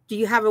 Do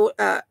you have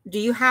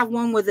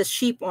one with a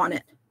sheep on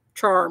it?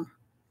 Charm.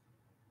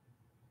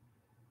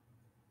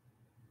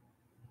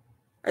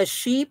 A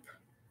sheep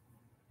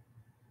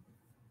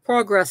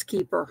progress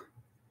keeper.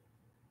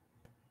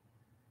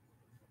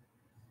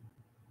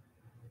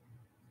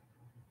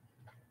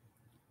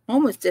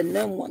 Almost didn't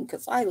know one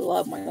because I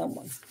love my own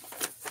ones.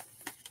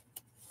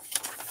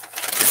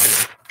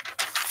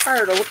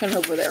 Tired of looking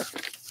over there.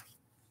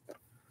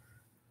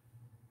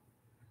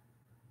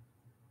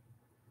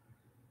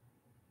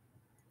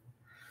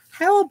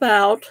 How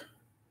about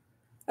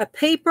a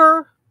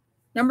paper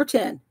Number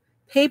 10,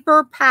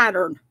 paper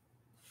pattern.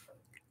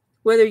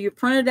 Whether you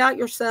print it out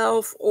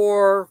yourself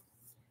or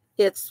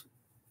it's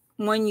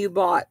one you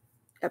bought.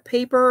 A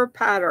paper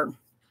pattern.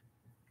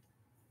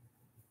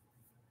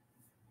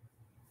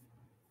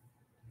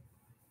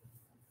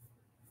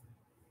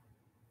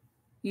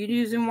 You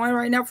using one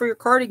right now for your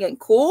cardigan.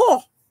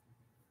 Cool.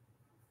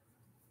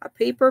 A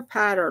paper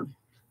pattern.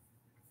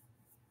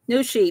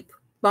 No sheep.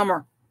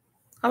 Bummer.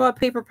 How about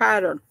paper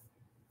pattern?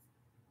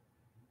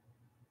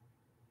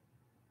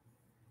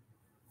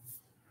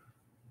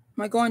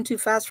 Am I going too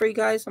fast for you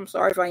guys? I'm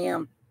sorry if I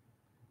am.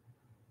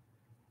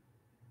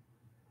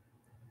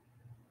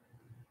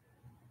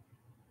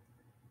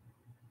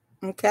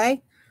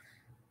 Okay.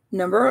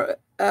 Number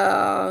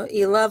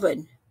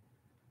 11.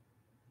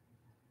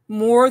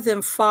 More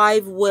than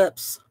 5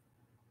 whips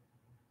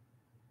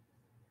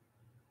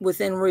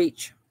within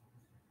reach.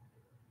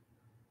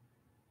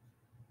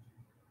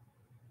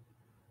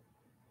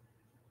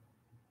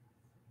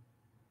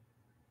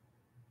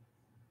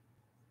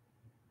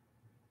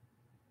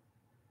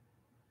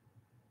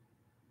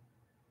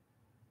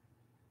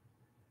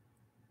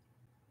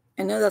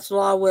 I know that's a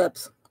lot of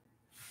whips.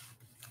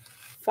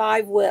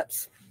 5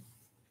 whips.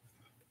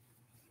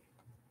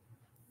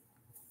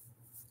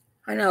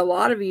 I know a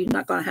lot of you are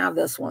not going to have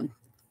this one.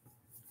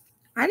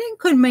 I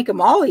couldn't make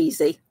them all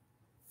easy.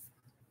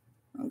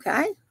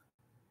 Okay.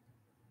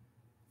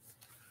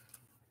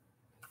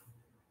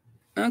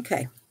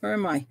 Okay. Where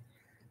am I?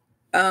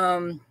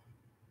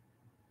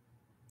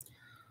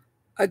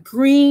 A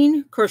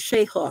green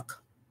crochet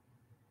hook.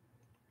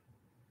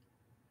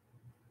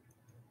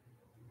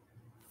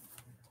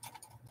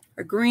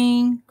 A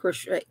green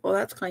crochet. Well,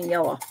 that's kind of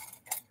yellow.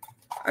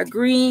 A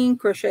green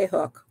crochet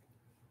hook.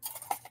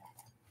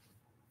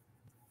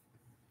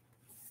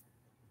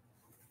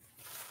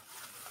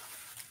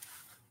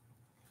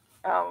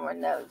 Oh, my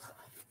nose.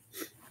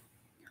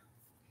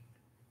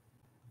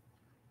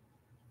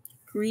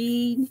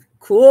 Green.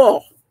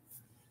 Cool.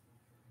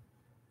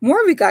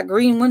 More of you got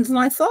green ones than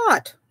I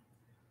thought.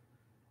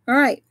 All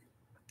right.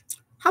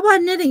 How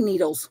about knitting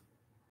needles?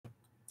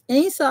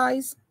 Any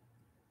size.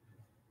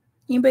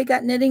 Anybody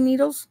got knitting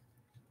needles?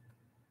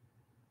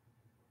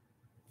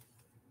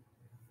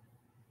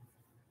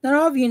 Not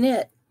all of you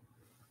knit.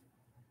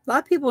 A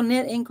lot of people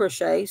knit and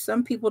crochet.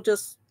 Some people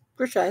just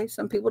crochet.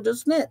 Some people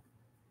just knit.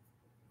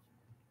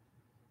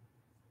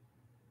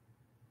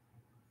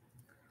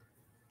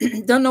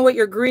 Don't know what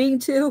you're agreeing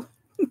to?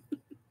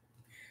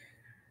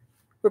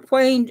 We're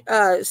playing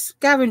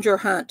scavenger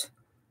hunt.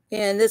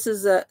 And this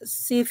is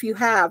see if you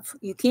have.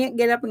 You can't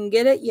get up and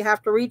get it. You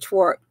have to reach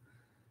for it.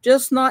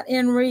 Just not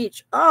in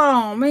reach.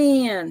 Oh,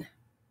 man.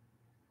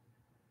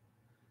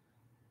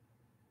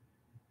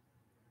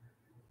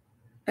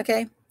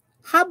 Okay.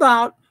 How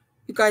about,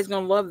 you guys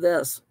going to love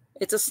this.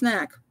 It's a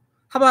snack.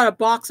 How about a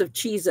box of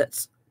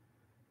Cheez-Its?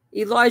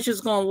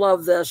 Elijah's going to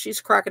love this.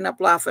 She's cracking up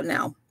laughing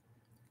now.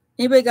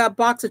 Anybody got a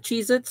box of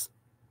Cheez-Its?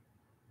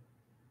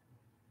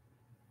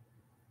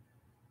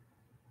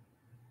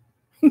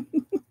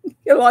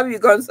 A lot of you are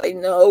going to say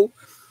no.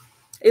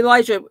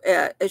 Elijah,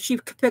 she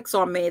picks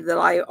on me that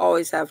I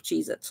always have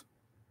Cheez-Its.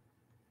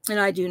 And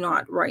I do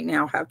not right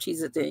now have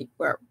Cheez-Its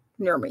anywhere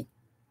near me.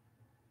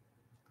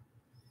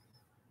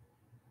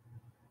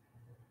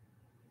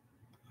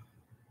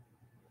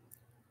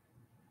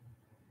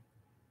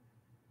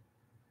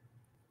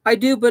 I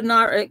do,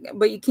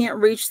 but you can't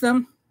reach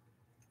them.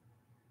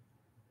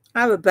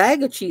 I have a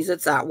bag of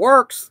Cheez-Its that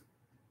works.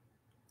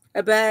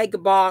 A bag, a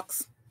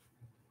box.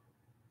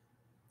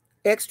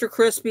 Extra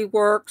crispy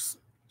works.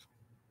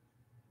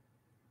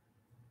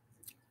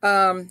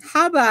 How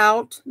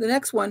about the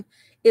next one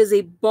is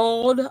a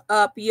balled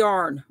up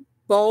yarn.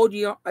 Balled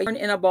yarn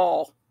in a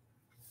ball.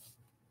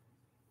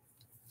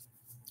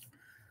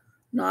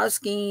 Not a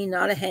skein,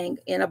 not a hang,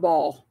 in a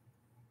ball.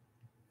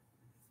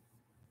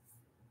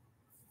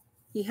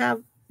 Do you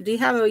have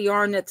a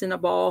yarn that's in a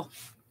ball?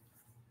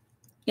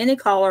 Any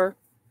color.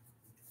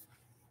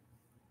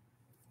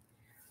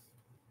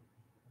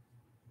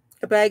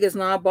 A bag is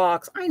not a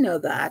box. I know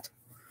that.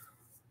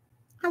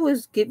 I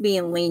was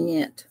being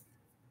lenient.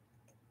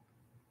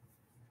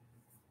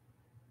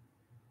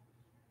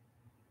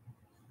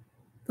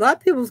 A lot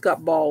of people's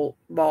got balls.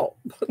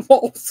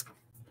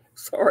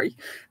 Sorry,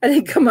 I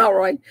didn't come out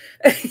right.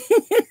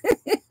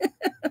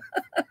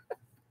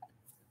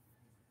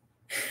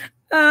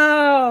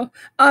 Oh,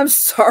 I'm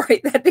sorry.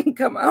 That didn't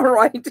come out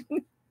right.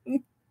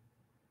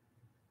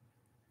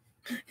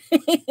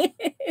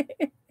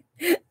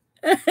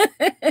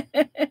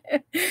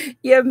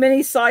 You have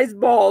many sized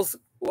balls.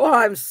 Well,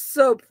 I'm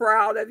so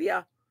proud of you.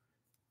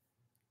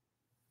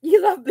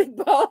 You love big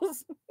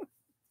balls.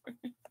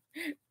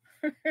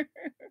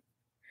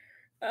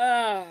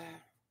 Where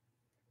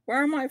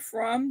am I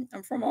from?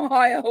 I'm from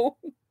Ohio.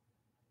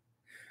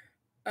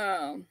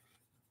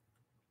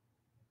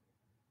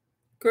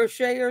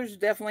 Crocheters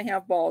definitely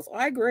have balls.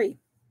 I agree.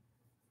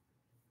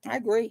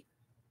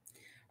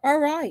 All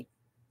right.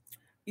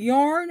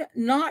 Yarn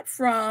not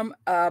from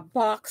a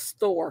box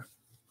store.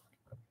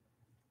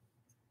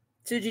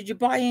 So did you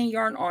buy any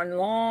yarn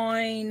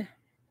online?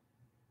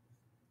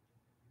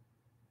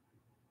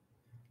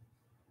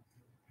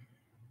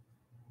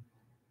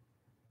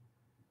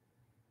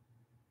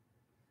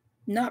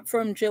 Not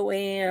from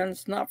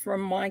Joann's, not from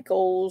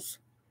Michael's.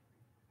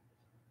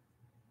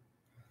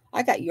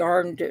 I got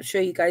yarn to show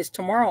you guys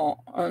tomorrow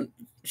on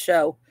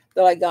show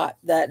that I got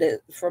that is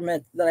from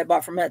it that I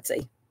bought from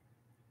Etsy.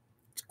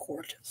 It's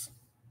gorgeous.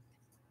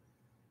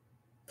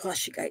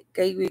 Plus, you guys,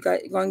 going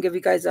to give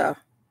you guys a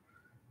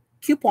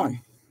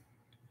coupon.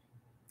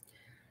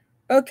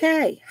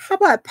 Okay, how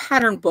about a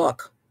pattern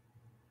book?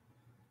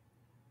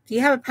 Do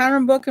you have a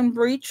pattern book in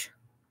Breach?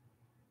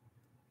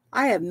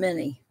 I have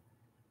many.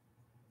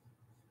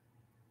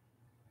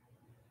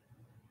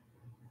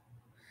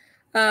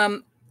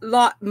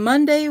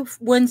 Monday,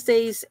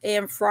 Wednesdays,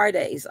 and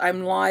Fridays.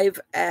 I'm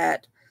live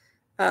at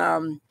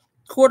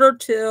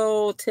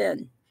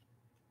 9:45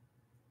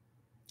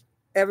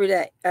 every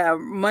day.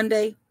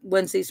 Monday,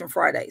 Wednesdays, and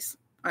Fridays.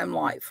 I'm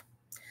live.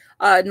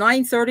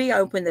 9:30, I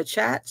open the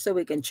chat so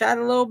we can chat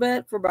a little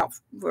bit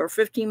for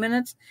 15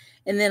 minutes,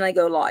 and then I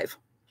go live.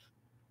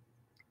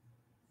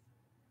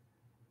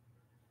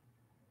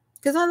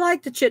 Because I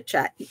like to chit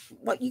chat.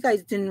 What, you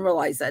guys didn't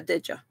realize that,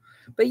 did you?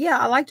 But yeah,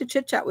 I like to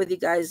chit chat with you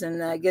guys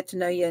and get to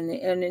know you,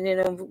 and you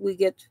know, we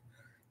get,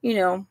 you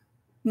know,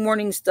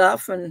 morning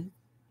stuff and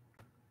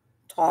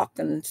talk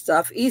and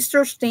stuff.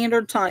 Eastern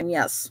Standard Time,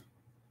 yes,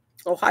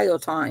 Ohio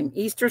time,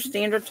 Eastern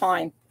Standard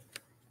Time.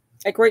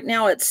 Like right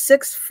now, it's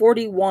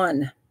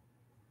 6:41.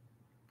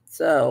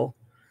 So,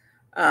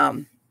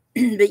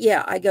 but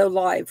yeah, I go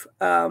live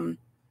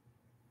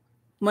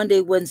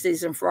Monday,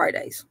 Wednesdays, and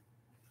Fridays,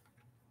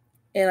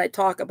 and I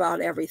talk about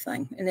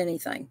everything and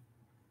anything.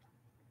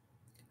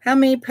 How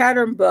many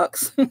pattern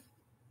books?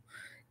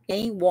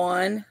 Ain't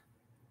one.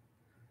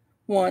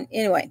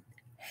 Anyway,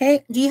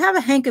 hey, do you have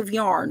a hank of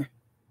yarn?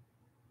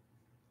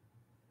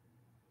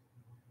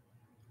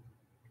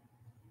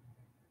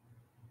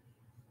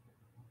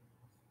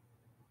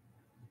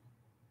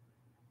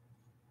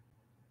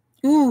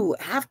 Ooh,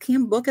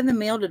 Afghan book in the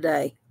mail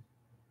today.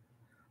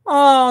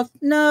 Oh,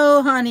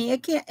 no, honey,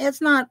 it can't.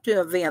 It's not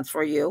too advanced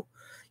for you.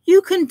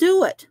 You can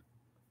do it.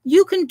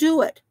 You can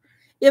do it.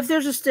 If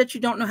there's a stitch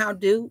you don't know how to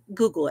do,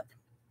 Google it.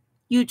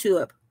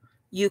 YouTube.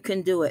 You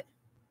can do it.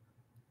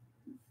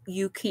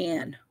 You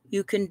can.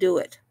 You can do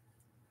it.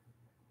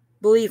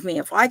 Believe me,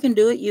 if I can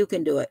do it, you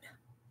can do it.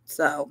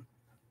 So,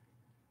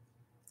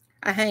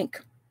 a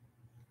hank.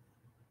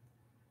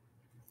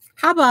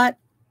 How about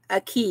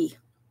a key?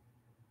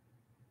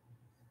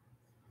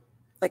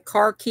 Like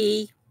car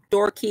key,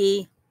 door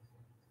key.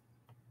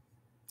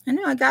 I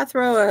know I got to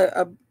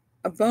throw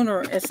a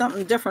boner or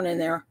something different in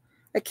there.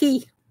 A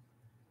key.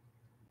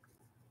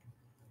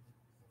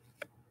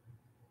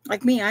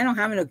 Like me, I don't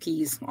have no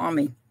keys on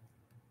me.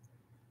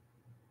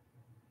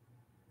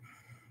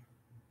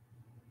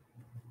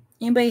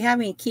 Anybody have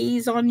any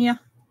keys on you?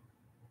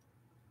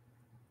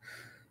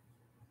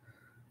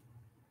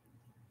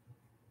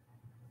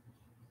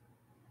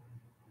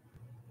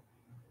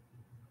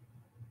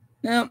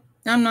 No,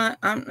 I'm not.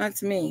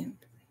 That's me.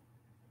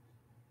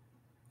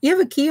 You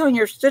have a key on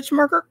your stitch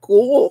marker?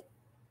 Cool.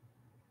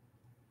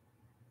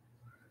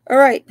 All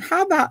right.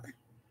 How about,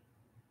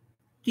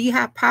 do you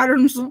have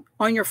patterns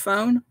on your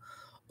phone?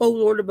 Oh,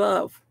 Lord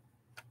above.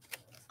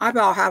 I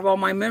about have all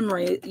my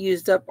memory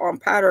used up on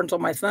patterns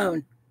on my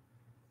phone.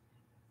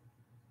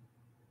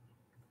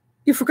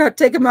 You forgot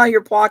to take them out of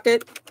your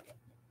pocket?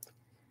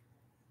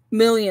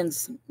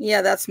 Millions.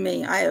 Yeah, that's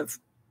me. I have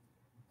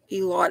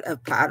a lot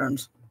of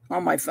patterns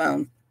on my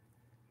phone.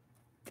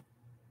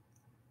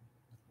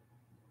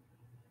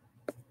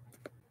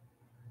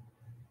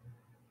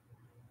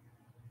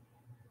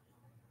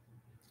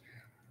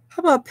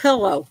 How about a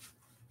pillow?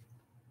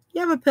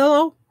 You have a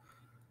pillow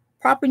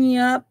propping you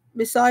up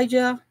beside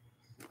you?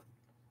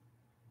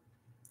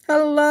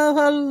 Hello,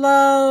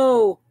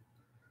 hello.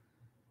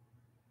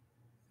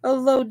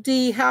 Hello,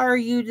 Dee. How are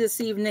you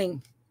this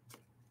evening?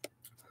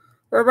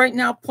 We're right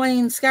now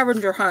playing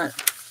scavenger hunt.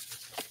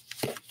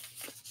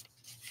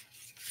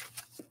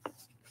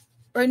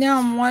 Right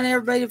now, I want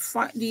everybody to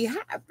find. Do you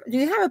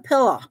have a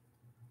pillow?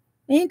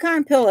 Any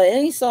kind of pillow,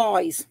 any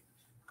size.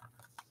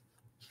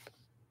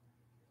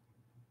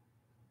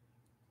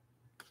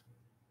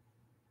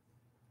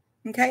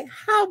 Okay.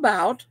 How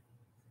about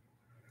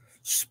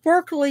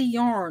sparkly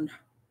yarn?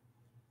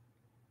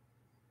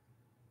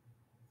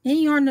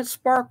 Any yarn that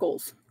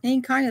sparkles. Any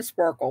kind of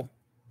sparkle.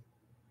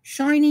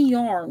 Shiny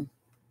yarn.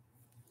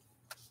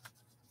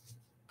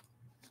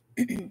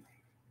 I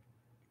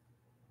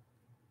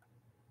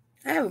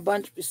have a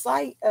bunch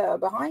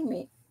behind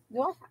me.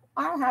 I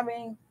don't have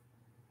any.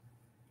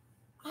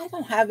 I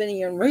don't have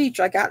any in reach.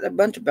 I got a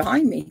bunch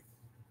behind me.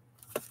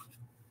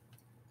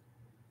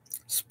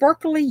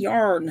 Sparkly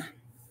yarn.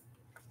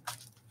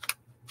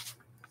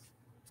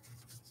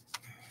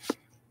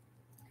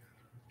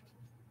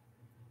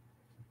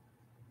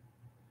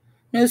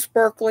 No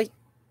sparkly.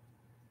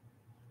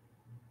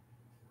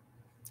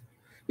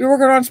 You're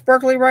working on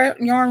sparkly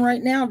yarn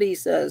right now, Dee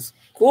says.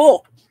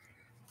 Cool.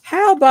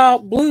 How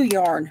about blue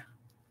yarn?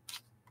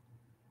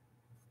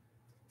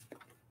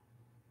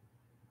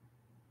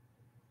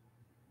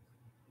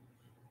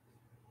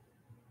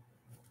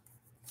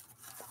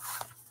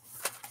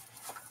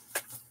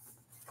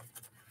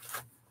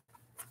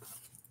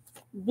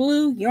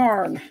 blue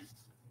yarn.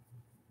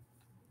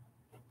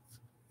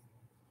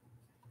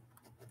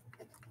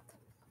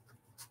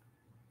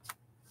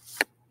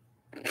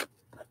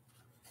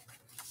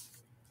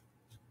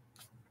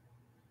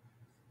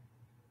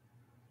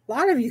 A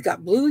lot of you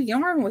got blue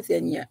yarn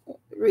within you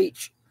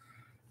reach.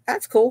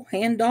 That's cool.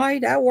 Hand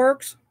dyed, that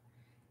works.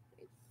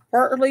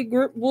 Partly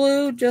grip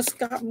blue, just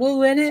got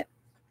blue in it.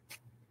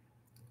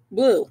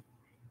 Blue.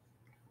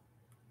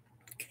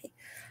 Okay.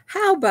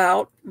 How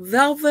about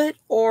velvet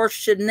or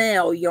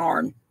Chanel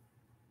yarn?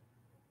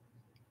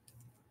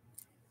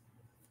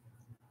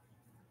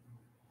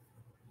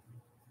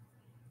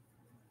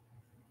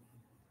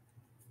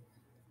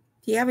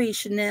 Do you have any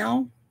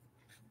Chanel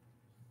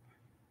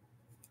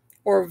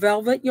or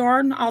velvet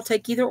yarn? I'll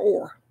take either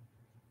or.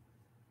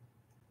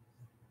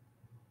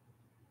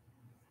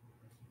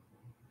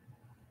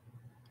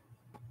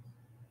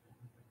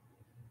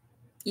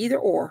 Either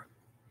or.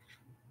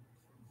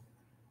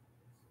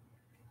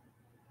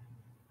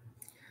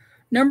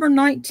 Number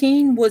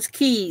 19 was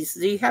keys.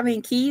 Do you have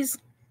any keys?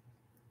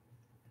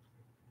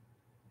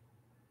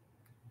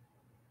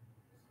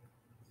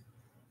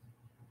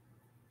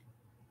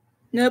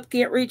 Nope,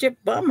 can't reach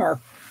it. Bummer.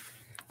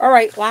 All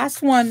right,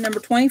 last one, number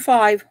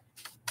 25.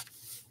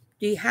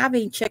 Do you have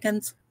any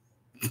chickens?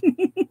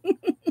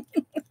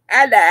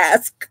 I'd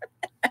ask.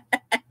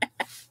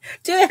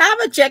 Do you have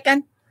a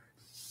chicken?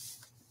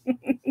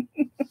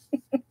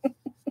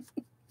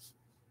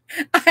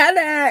 I had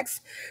to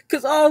ask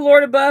because, oh,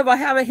 Lord above, I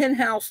have a hen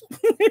house.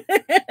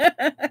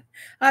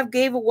 I've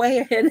gave away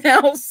a hen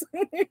house.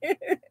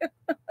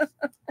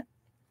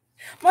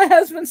 My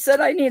husband said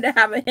I need to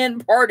have a hen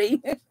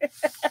party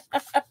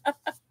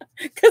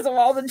because of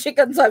all the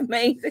chickens I've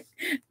made.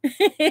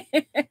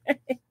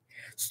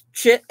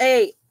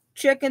 Hey,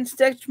 chicken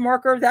stitch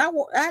marker,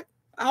 that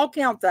I'll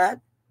count that.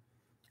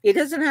 It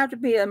doesn't have to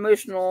be an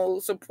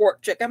emotional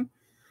support chicken.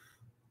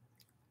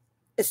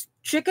 It's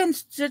chicken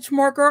stitch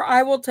marker.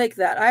 I will take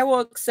that. I will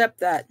accept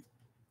that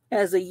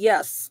as a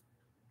yes.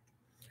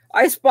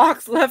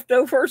 Icebox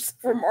leftovers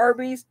from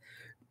Arby's.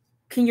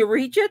 Can you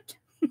reach it?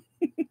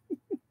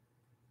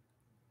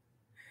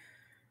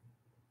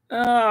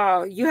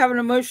 Oh, you have an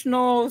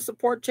emotional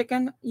support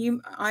chicken?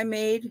 I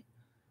made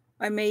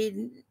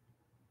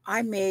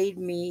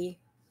me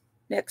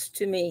next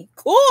to me.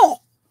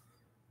 Cool.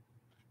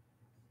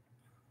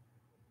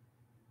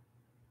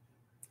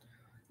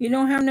 You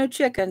don't have no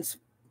chickens.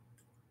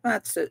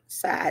 That's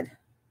sad.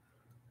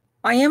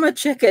 I am a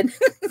chicken.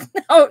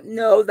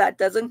 No, that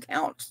doesn't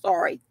count.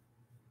 Sorry.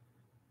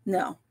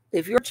 No,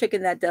 if you're a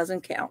chicken, that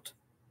doesn't count.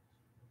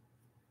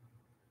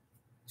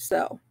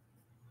 So,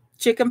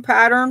 chicken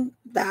pattern,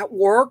 that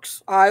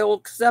works. I'll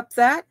accept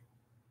that.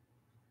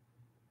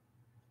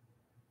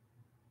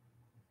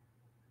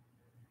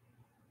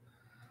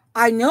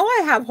 I know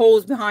I have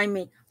holes behind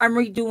me. I'm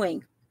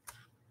redoing.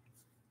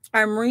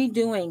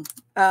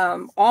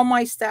 All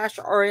my stash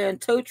are in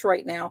totes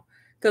right now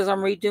because I'm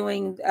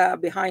redoing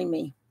behind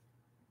me.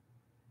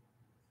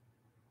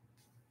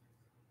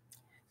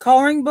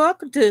 Coloring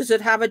book, does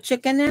it have a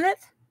chicken in it?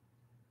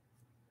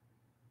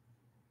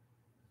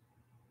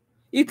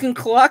 You can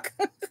cluck.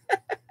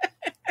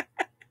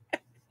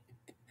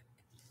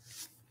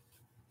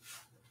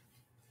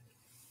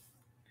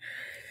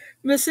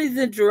 Missing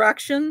the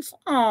directions.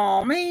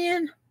 Oh,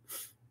 man.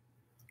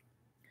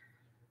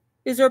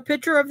 Is there a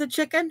picture of the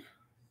chicken?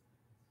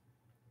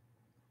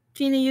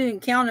 Tina, you can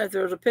count if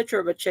there's a picture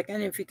of a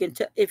chicken.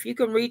 If you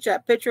can reach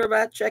that picture of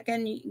that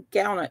chicken, you can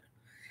count it.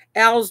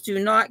 Owls do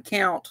not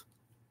count.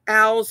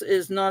 Owls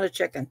is not a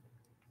chicken.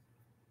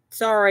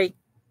 Sorry.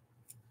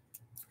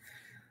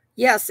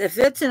 Yes, if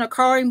it's in a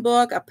coloring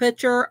book, a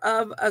picture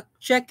of a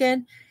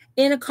chicken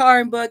in a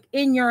coloring book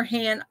in your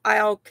hand,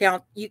 I'll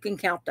count. You can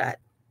count that.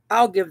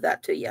 I'll give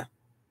that to you.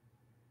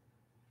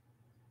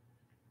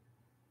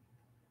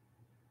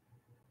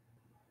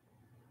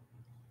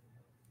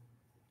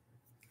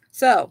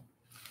 So,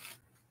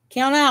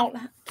 count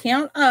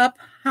up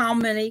how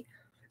many.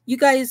 You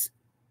guys,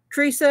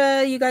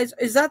 Teresa, you guys,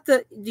 is that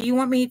do you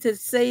want me to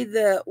say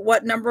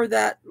what number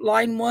that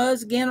line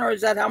was again, or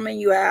is that how many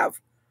you have?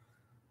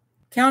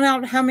 Count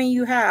out how many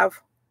you have.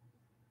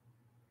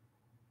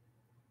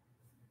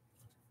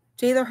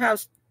 Taylor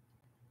has,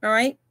 all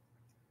right.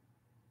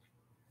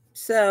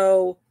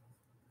 So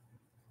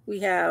we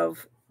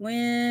have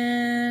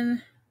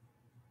Win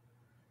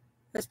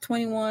has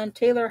 21.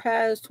 Taylor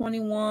has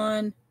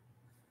 21.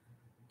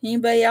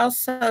 Anybody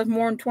else has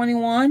more than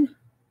 21?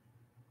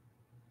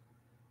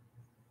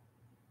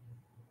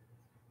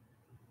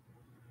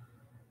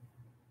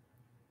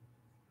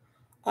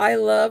 I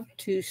love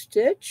to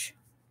stitch.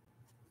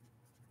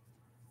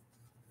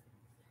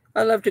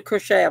 I love to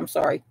crochet, I'm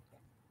sorry.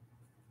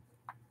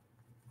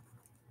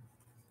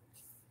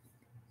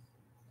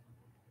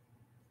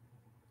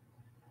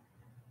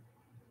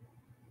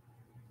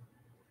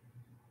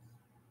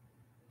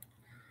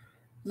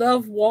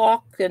 Love,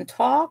 walk, and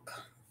talk.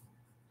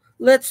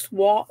 Let's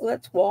walk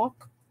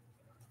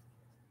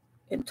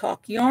and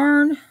talk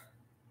yarn.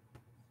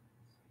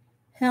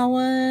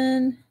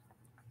 Helen.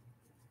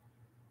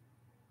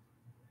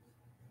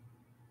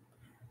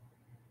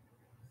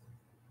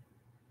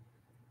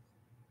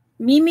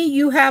 Mimi,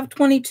 you have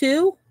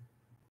 22?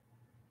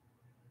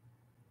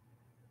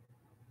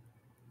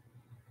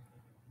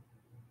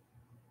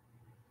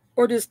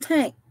 Or does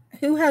Tank?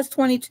 Who has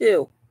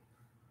 22?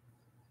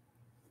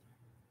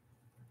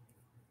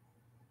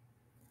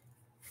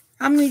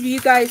 How many do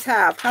you guys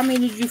have? How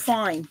many did you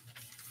find?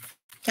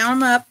 Count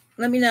them up.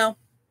 Let me know.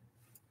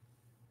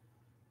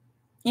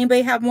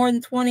 Anybody have more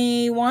than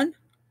 21?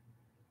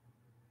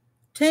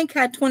 Tank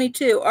had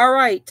 22. All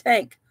right,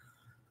 Tank.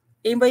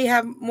 Anybody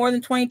have more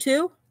than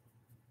 22?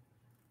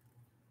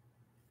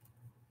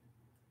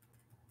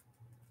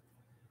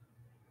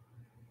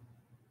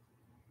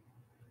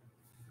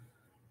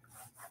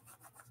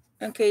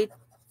 Okay.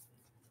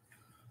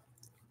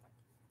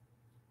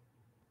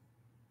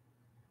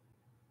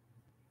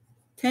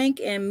 Tank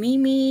and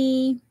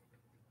Mimi.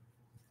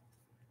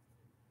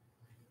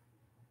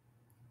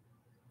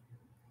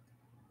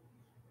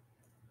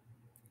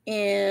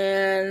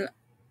 And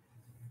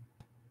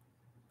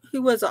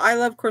who was it? I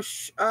love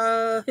Crochet.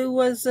 Who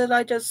was it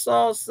I just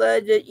saw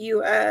said that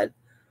you had?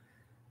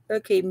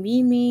 Okay,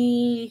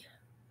 Mimi.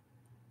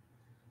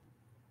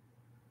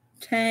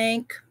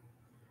 Tank.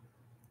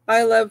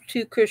 I love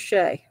to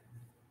crochet.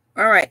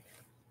 All right.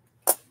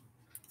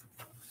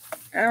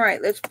 All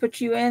right, let's put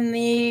you in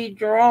the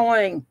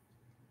drawing.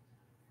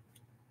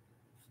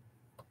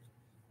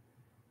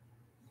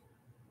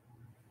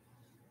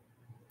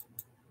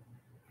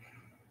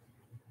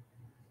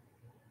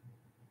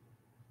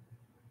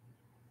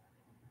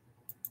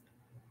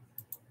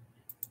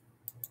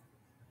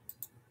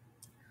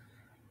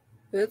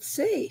 Let's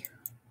see.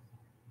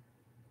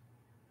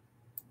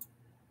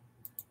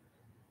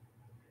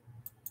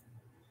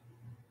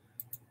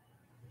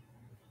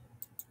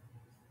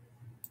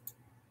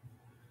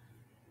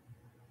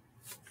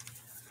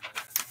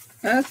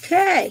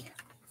 Okay.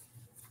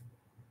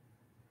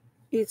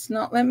 It's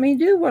not letting me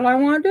do what I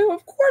want to do.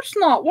 Of course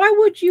not. Why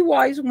would you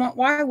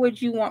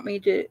want me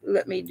to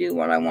let me do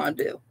what I want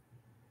to do?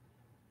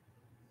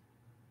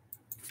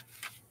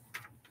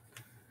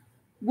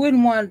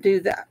 Wouldn't want to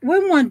do that.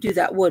 Wouldn't want to do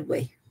that, would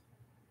we?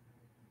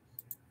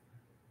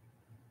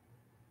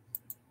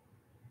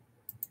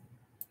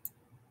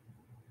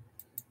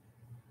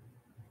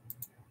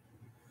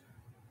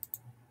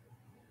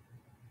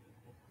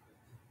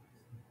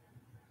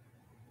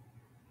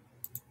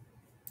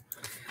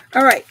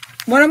 All right.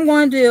 What I'm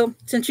going to do,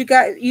 since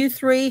you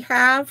three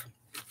have,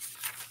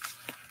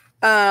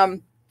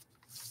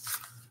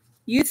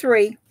 you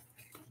three,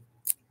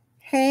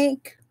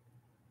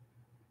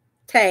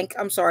 Tank,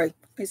 I'm sorry,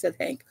 I said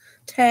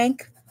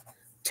Tank,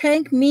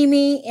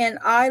 Mimi, and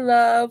I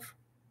love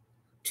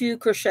to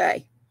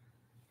crochet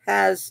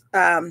has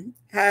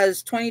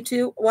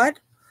 22. What?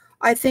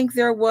 I think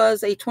there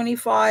was a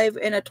 25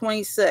 and a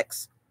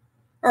 26.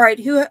 All right,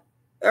 who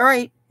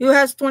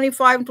has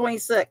 25 and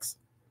 26?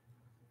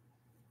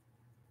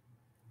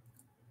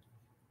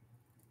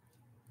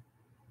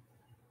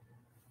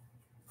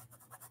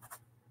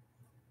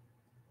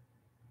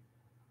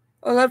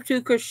 I love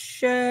to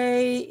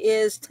crochet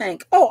is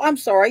Tank. Oh, I'm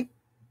sorry.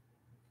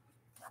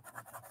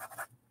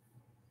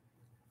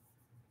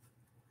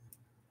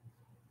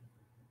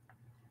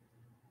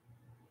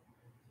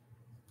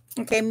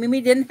 Okay, Mimi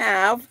didn't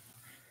have.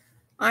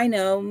 I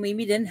know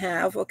Mimi didn't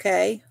have.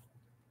 Okay.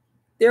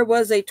 There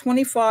was a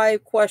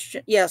 25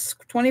 question. Yes,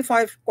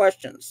 25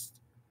 questions.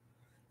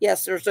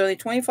 Yes, there's only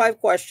 25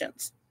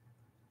 questions.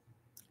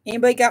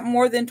 Anybody got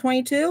more than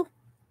 22?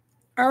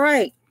 All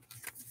right.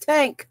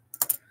 Tank.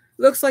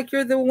 Looks like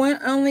you're the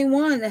only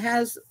one that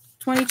has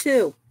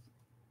 22.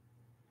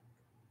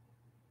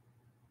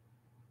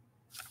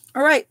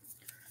 All right.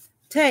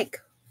 Tank.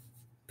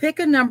 Pick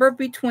a number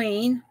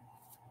between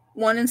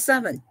 1 and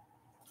 7.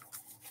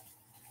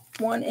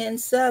 1 and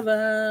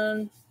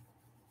 7.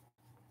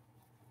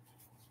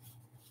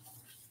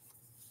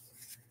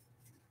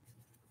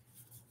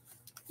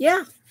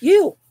 Yeah,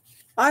 you.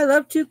 I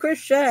love to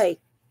crochet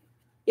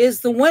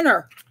is the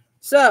winner.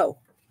 So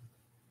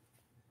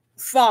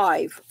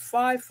 5.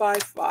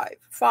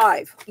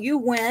 You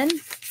win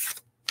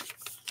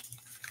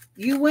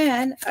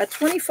a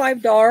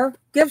 $25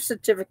 gift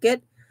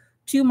certificate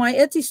to my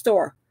Etsy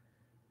store.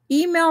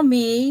 Email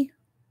me.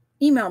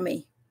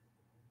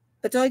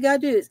 That's all you got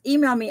to do is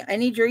email me. I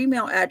need your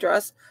email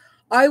address.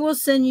 I will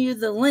send you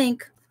the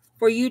link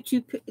for you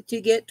to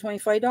get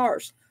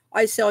 $25.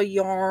 I sell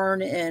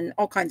yarn and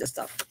all kinds of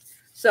stuff.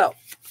 So,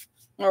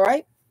 all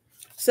right.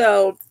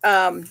 So,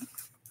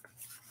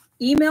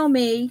 email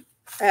me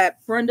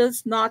at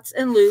Brenda's Knots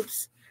and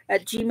Loops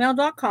at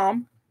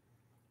gmail.com,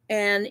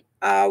 and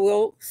I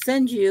will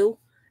send you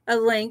a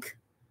link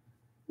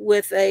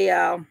with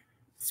a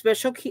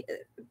special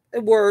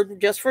word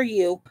just for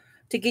you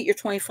to get your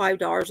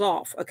 $25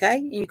 off. Okay.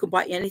 And you can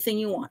buy anything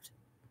you want,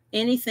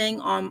 anything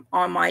on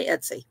my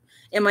Etsy.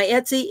 And my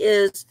Etsy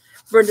is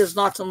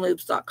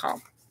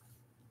brendasknotsandloops.com.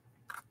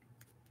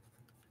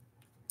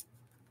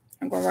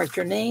 I'm going to write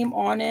your name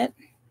on it.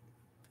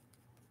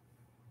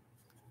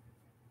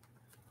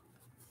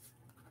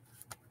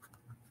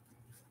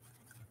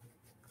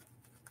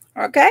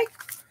 Okay.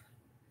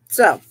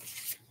 So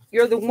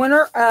You're the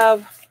winner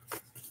of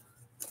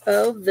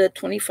the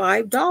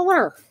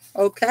 $25.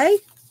 Okay.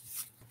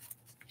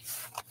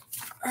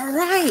 All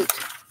right.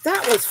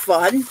 That was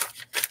fun.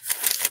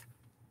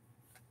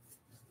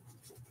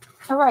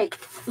 All right.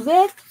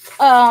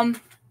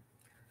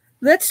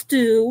 Let's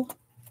do.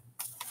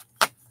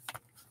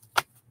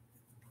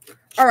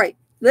 All right.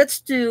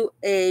 Let's do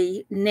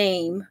a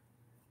name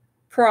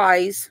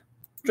prize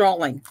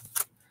drawing.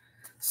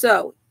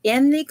 So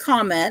in the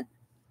comment,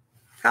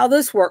 how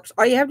this works,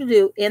 all you have to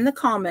do in the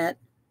comment,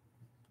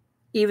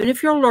 even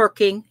if you're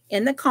lurking,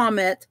 in the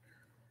comment,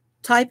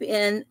 type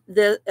in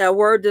the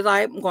word that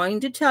I'm going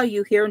to tell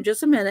you here in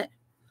just a minute.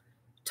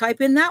 Type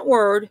in that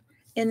word,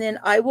 and then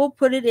I will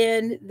put it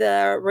in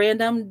the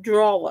random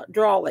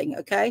drawing,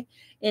 okay?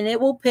 And it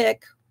will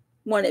pick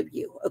one of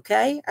you,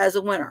 okay, as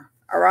a winner,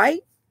 all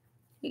right?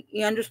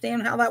 You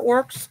understand how that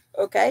works?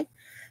 Okay.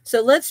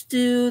 So let's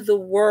do the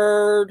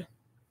word.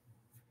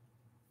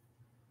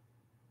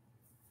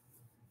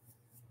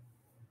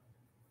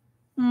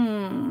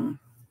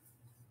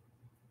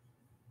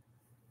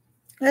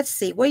 Let's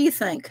see. What do you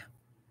think?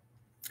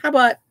 How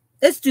about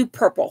let's do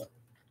purple.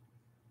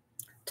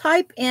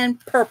 Type in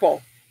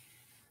purple.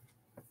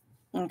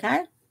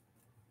 Okay.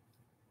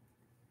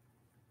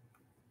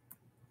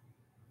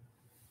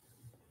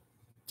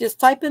 Just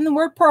type in the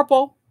word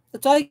purple.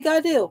 That's all you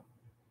got to do.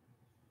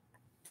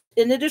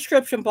 In the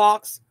description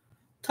box,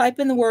 type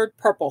in the word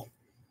purple.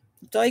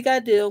 That's all you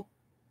got to do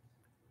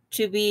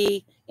to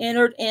be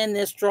entered in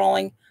this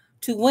drawing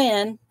to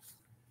win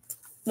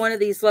one of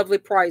these lovely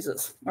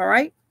prizes. All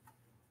right.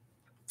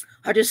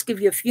 I'll just give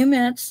you a few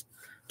minutes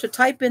to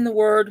type in the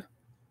word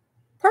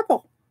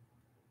purple.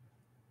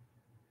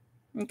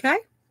 Okay.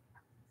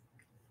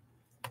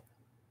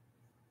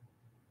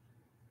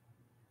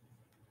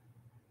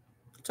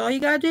 That's all you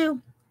got to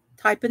do.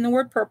 Type in the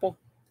word purple.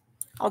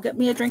 I'll get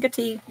me a drink of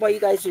tea while you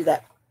guys do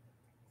that.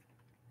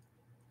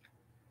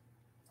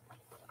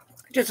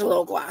 Just a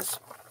little glass.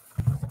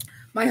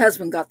 My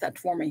husband got that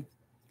for me.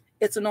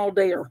 It's an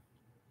all-dayer.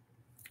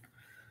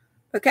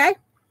 Okay?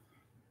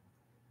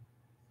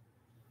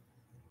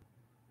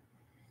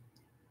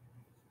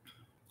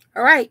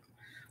 All right.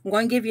 I'm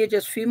going to give you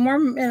just a few more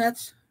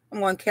minutes. I'm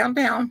going to count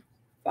down.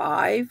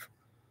 5,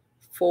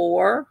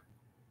 4,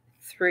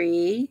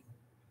 3,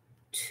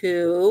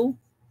 2,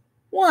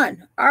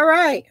 1. All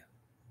right.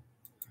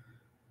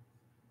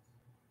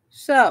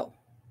 So,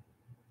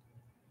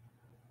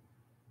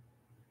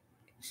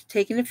 it's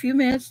taking a few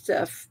minutes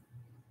to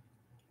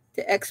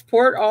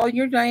export all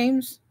your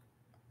names.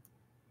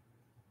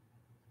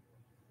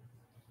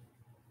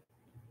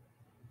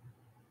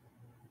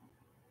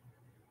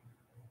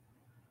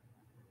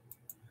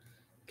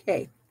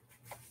 Okay.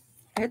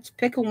 Let's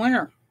pick a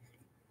winner.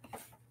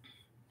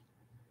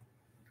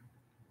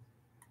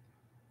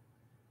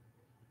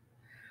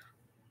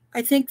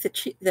 I think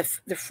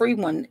the free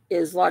one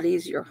is a lot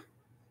easier.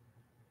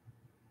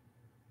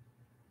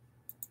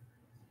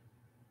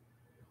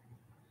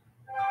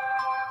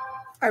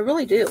 I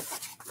really do.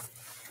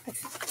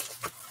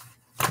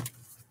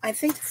 I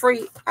think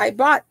free. I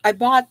bought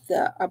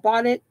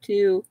it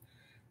to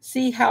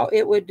see how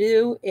it would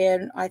do,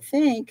 and I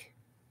think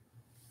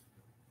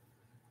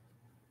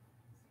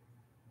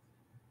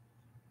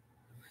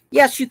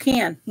yes, you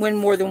can win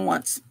more than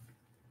once.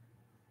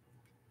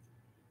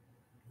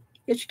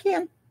 Yes, you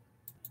can.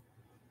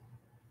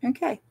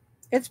 Okay,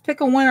 let's pick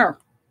a winner.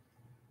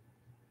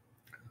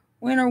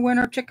 Winner,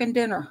 winner, chicken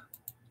dinner.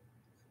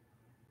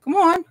 Come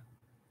on.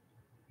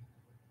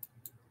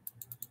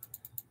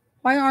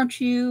 Why aren't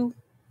you?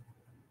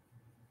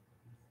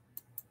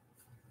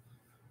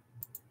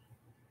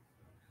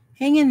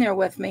 Hang in there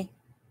with me.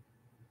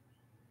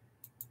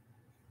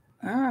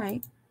 All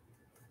right.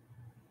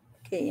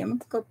 Okay, I'm a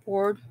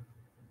clipboard.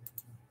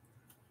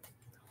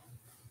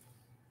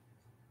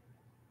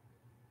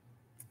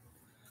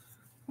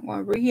 I'm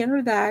going to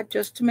re-enter that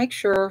just to make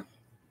sure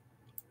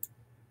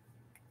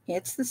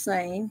it's the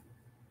same.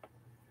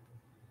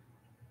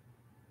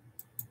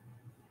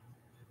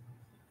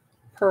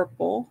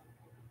 Purple.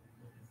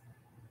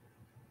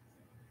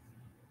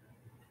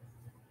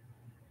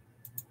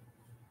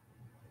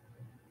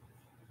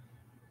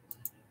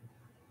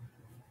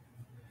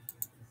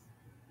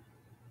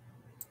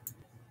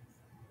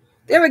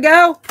 There we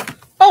go.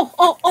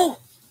 Oh.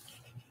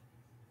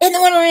 And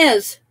the winner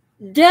is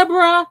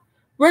Deborah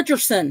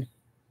Richardson.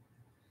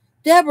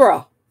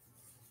 Deborah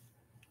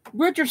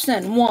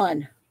Richardson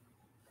won.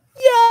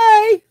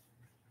 Yay!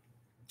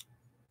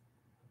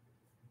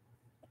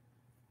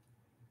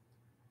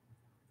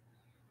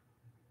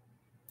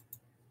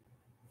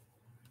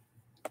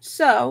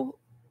 So,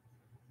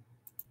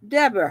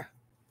 Deborah,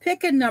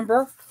 pick a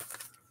number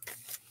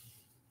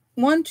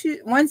 1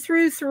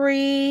 through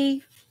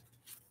 3,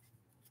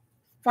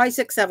 5,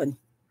 6, 7.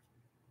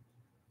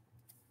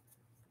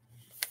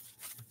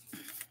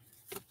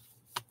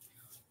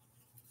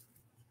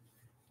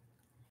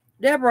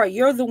 Deborah,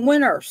 you're the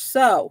winner.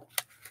 So,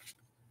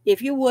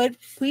 if you would,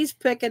 please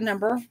pick a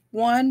number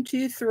 1,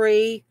 2,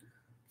 3,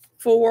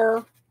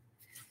 4,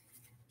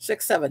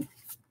 6, 7.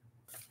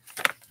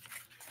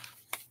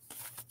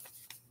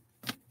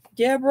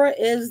 Deborah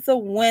is the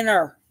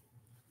winner.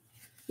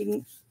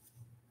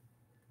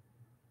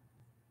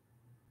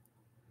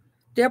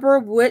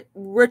 Deborah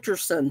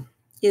Richardson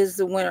is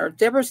the winner.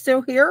 Deborah's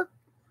still here?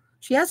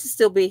 She has to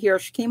still be here.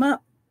 She came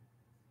up.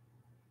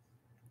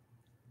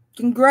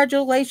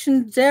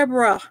 Congratulations,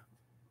 Deborah.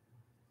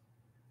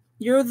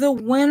 You're the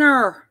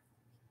winner.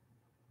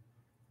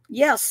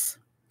 Yes.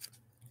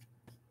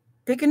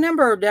 Pick a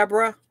number,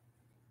 Deborah,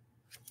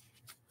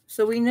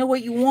 so we know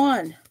what you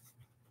won.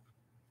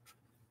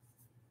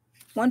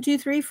 1, 2,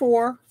 3,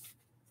 4,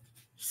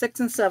 6,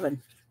 and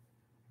 7.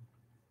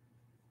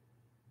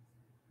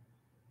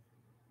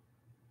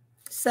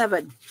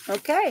 7.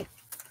 Okay.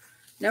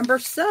 Number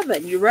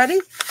 7. You ready?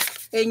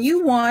 And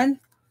you won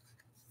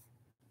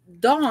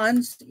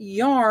Dawn's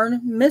Yarn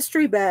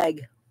Mystery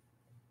Bag.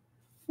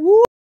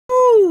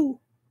 Woo!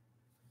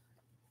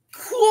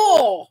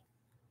 Cool.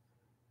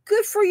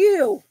 Good for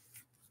you.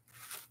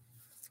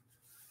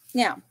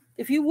 Now,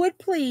 if you would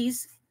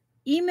please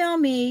email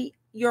me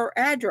your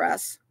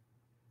address,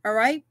 all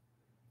right,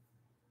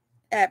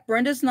 at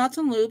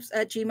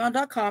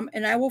brendasKnotsandLoops@gmail.com,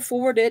 and I will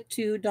forward it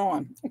to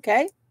Dawn,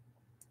 okay?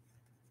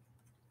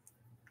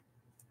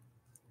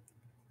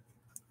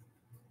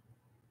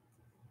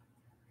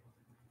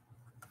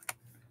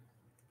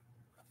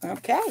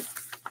 Okay.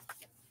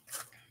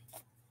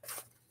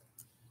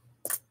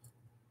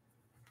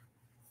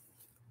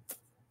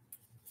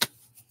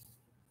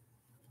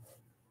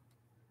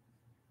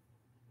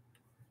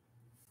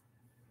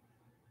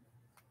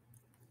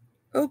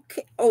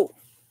 Okay. Oh,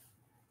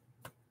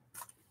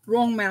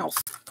 wrong mouse.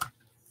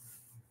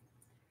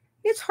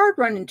 It's hard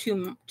running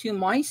two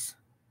mice.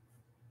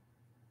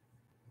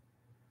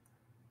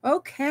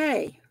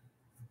 Okay.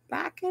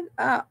 Back it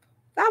up.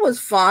 That was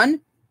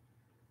fun.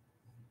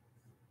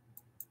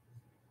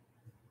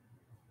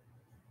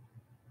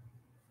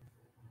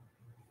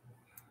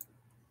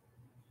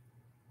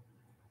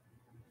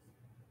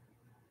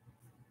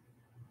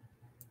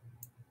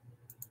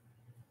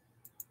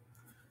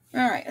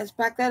 All right, let's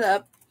back that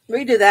up.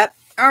 Redo that.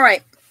 All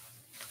right.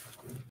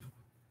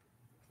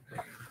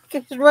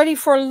 Get ready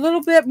for a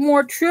little bit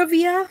more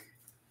trivia.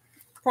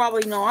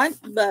 Probably not,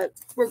 but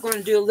we're going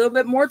to do a little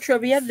bit more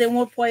trivia. Then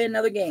we'll play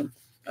another game.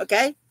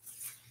 Okay?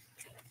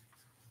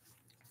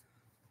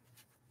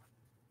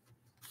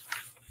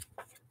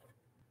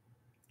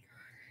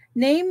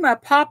 Name a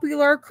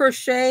popular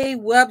crochet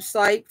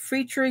website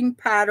featuring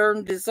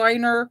pattern,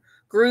 designer,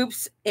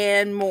 groups,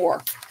 and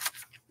more.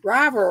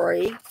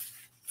 Ravelry,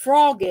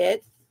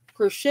 Frogit,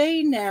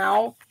 Crochet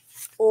Now,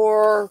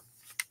 or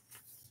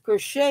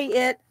Crochet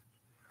It.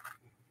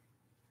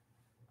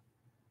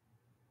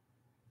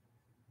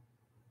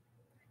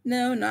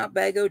 No, not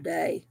Bag O'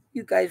 Day.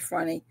 You guys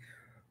funny.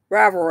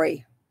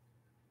 Ravelry.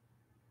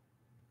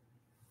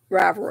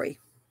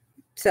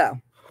 So,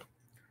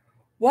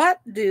 what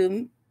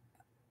do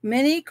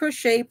many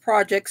crochet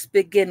projects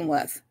begin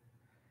with?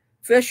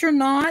 Fisher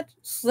knot,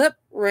 slip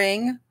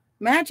ring,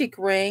 magic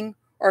ring,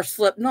 or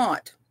slip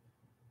knot?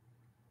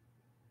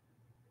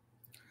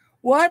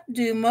 What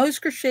do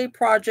most crochet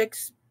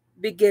projects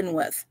begin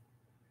with?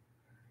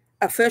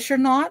 A Fisher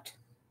knot,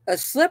 a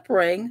slip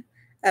ring,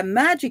 a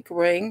magic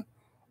ring,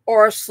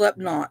 or a slip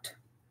knot?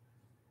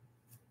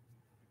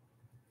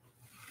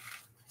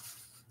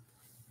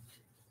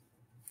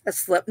 A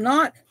slip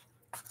knot?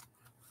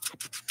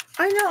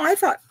 I know, I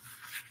thought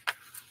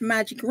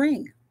magic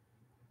ring.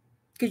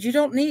 Because you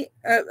don't need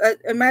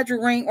a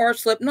magic ring or a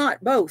slip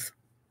knot, both.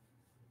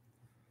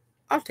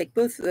 I'll take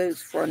both of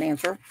those for an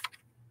answer,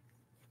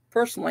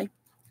 personally.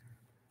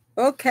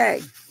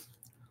 Okay.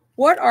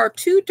 What are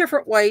 2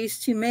 different ways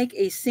to make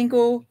a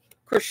single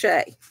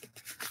crochet?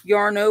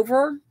 Yarn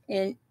over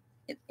and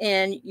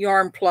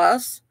yarn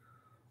plus,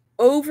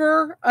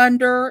 over,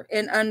 under,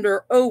 and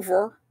under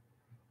over,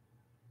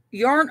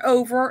 yarn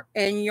over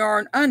and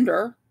yarn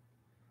under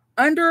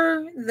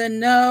the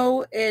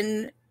no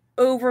and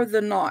over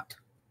the knot.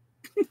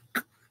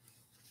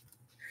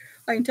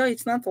 I can tell you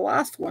it's not the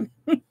last one.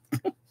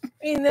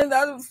 And then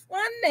that was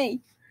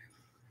funny.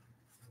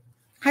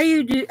 How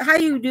you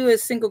do a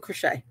single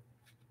crochet?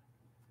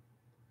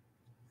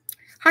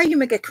 How you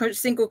make a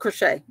single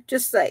crochet?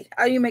 Just say,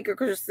 how you make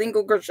a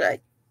single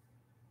crochet?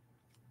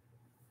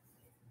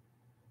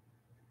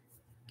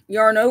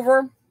 Yarn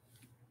over,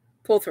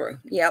 pull through.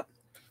 Yep.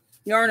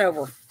 Yarn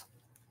over.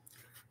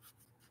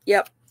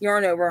 Yep.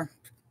 Yarn over.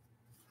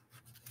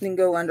 Then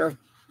go under.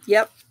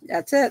 Yep.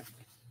 That's it.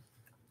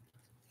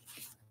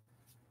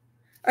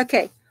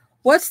 Okay.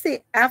 What's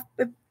the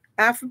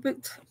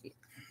alphabet?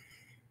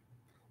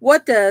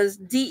 What does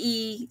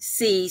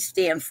DEC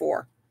stand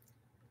for?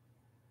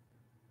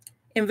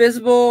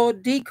 Invisible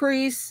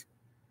decrease,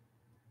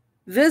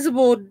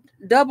 visible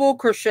double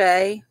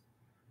crochet,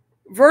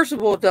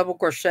 versatile double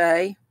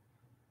crochet.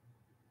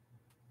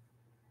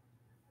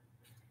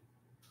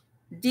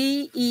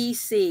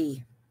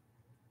 DEC.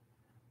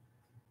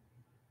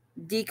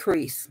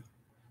 Decrease.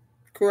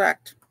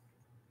 Correct.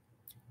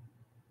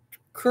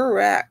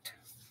 Correct.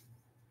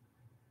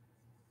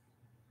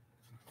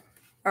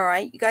 All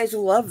right, you guys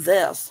will love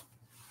this.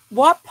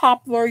 What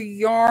popular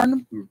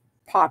yarn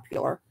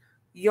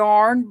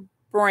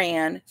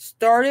brand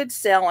started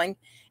selling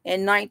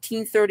in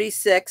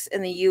 1936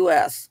 in the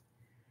U.S.?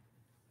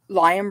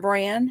 Lion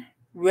Brand,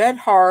 Red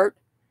Heart,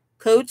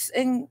 Coates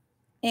and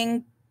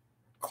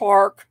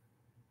Clark.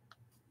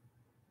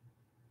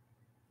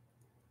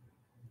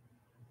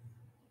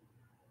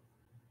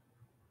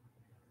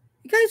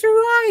 You guys are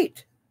right.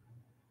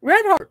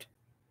 Red Heart.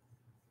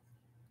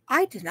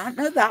 I did not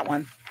know that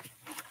one.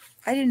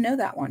 I didn't know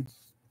that one.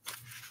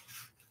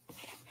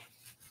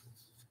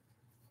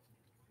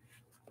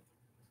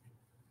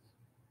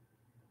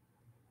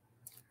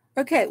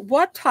 Okay,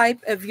 what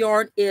type of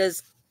yarn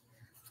is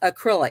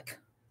acrylic?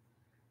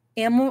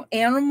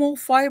 Animal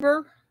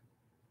fiber,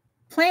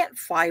 plant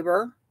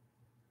fiber,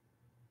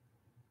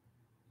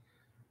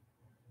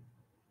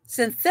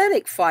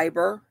 synthetic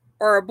fiber,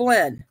 or a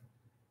blend?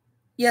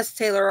 Yes,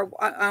 Taylor,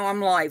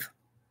 I'm live.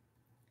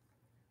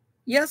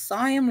 Yes,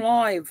 I am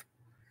live.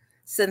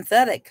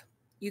 Synthetic.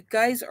 You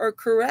guys are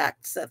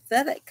correct.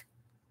 Synthetic.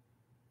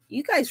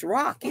 You guys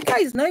rock. You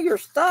guys know your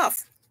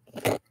stuff.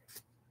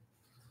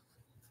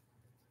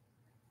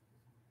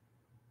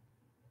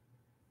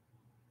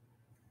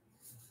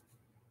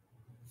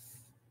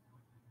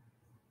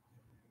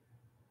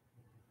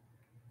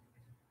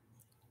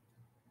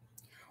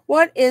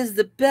 What is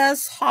the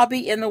best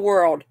hobby in the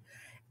world?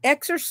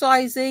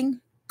 Exercising,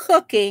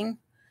 cooking,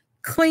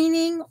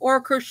 cleaning, or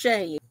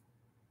crocheting?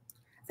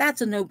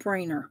 That's a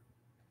no-brainer.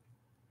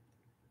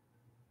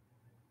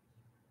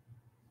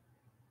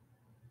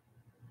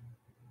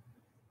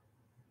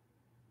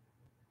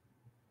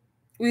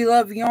 We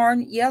love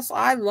yarn. Yes,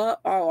 I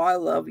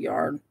love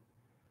yarn.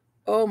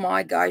 Oh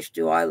my gosh,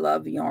 do I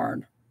love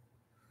yarn.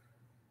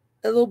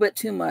 A little bit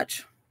too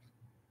much.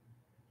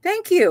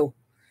 Thank you.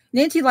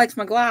 Nancy likes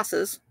my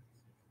glasses.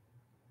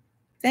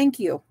 Thank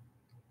you.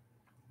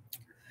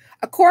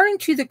 According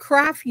to the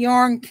Craft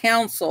Yarn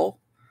Council,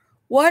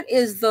 what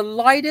is the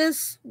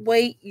lightest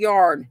weight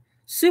yarn?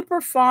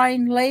 Super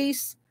fine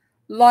lace,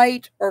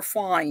 light, or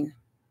fine?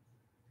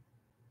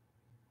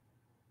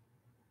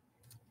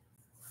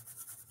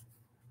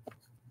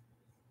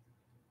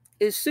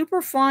 Is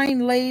super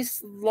fine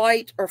lace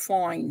light or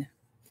fine?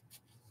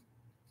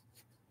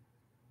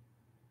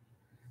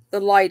 The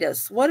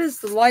lightest. What is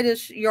the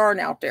lightest yarn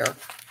out there?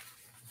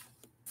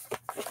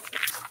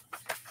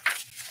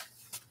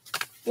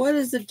 What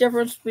is the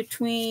difference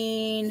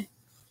between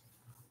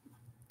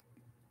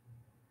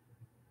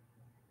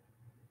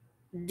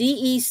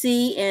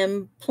DEC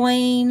and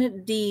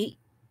plain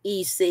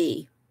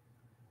DEC?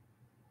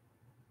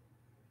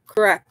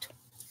 Correct.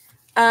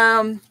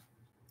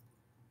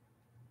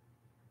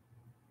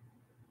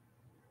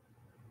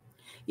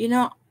 You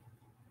know,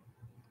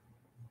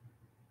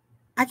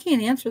 I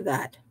can't answer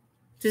that.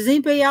 Does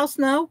anybody else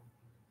know?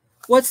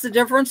 What's the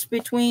difference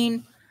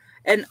between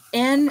an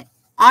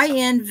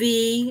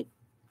INV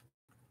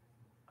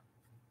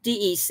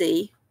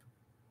DEC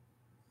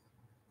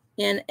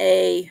and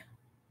a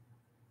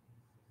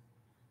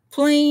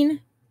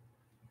plain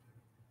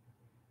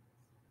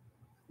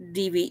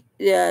DEC?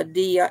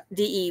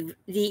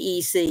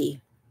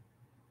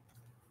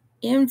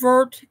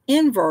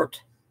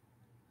 Invert.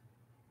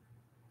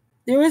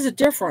 There is a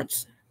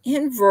difference.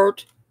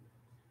 Invert,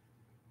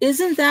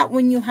 isn't that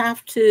when you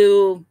have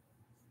to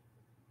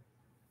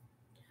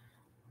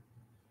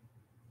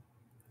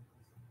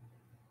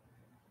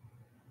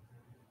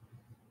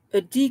a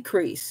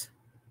decrease?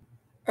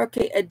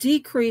 Okay, a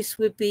decrease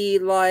would be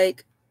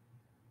like,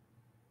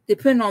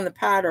 depending on the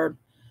pattern,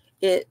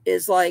 it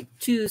is like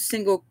two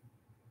single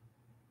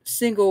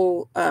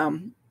single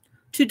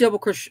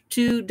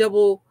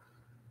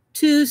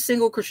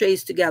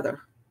crochets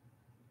together,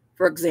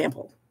 for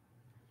example.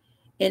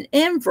 When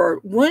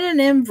an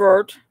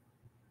invert,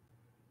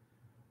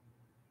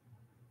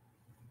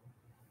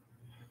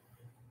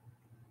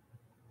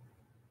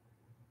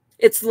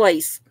 it's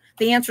lace.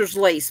 The answer is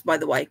lace, by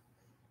the way.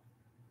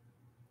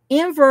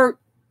 Invert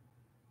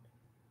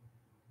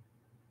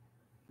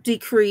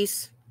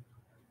decrease,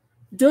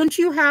 don't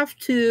you have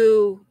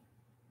to...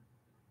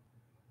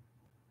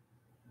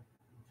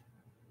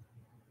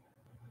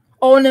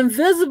 Oh, an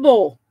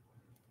invisible.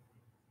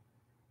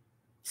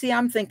 See,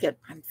 I'm thinking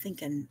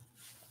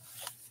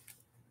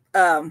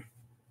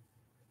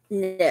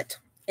knit.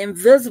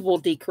 Invisible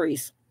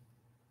decrease.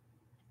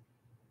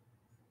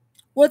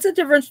 What's the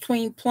difference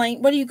between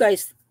plain? What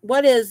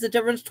is the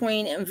difference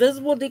between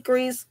invisible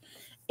decrease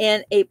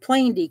and a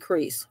plain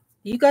decrease?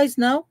 You guys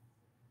know?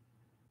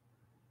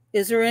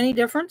 Is there any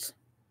difference?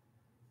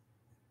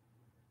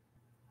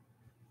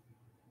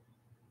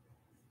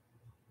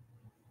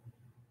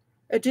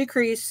 A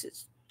decrease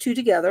is two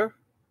together.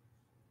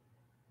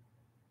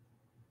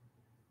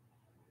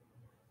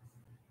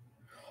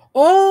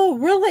 Oh,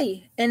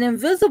 really? An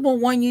invisible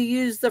one, you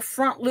use the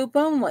front loop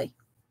only.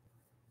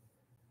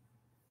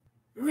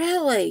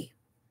 Really?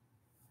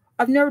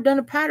 I've never done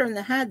a pattern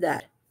that had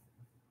that.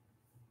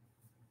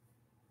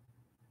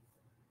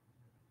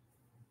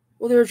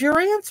 Well, there's your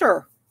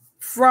answer.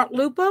 Front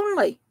loop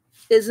only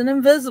is an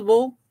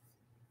invisible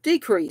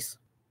decrease.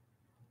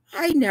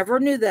 I never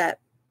knew that.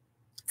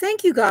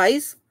 Thank you,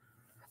 guys.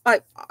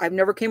 I've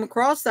never came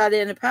across that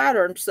in a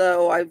pattern,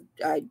 so I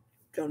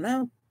don't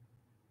know.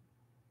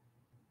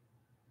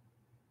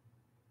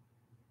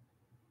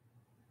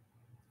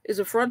 Is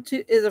the front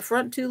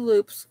two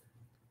loops.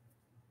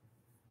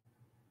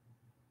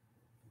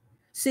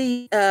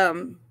 See,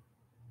 when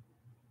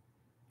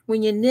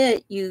you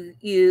knit,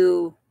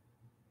 you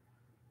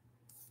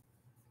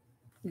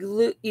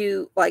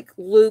like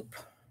loop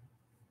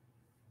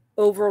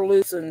over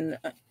loops, and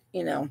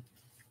you know,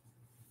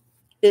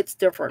 it's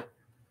different.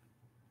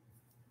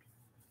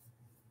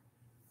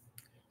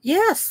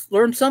 Yes,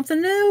 learn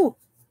something new.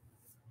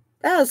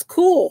 That is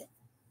cool.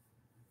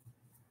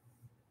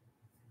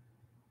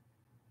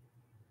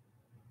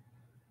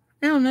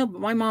 I don't know,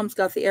 but my mom's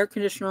got the air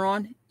conditioner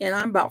on, and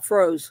I'm about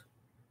froze.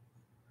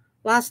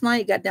 Last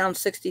night it got down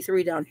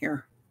 63 down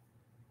here.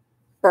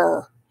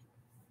 Brr.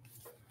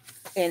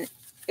 And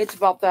it's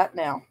about that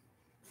now.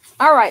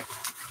 All right,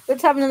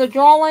 let's have another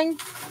drawing.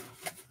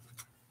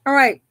 All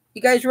right,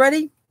 you guys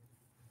ready?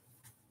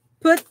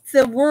 Put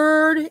the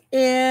word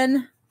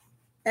in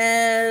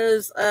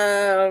as,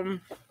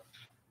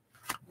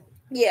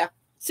 yeah,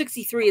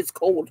 63 is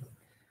cold.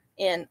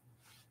 And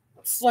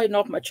sliding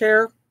off my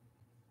chair.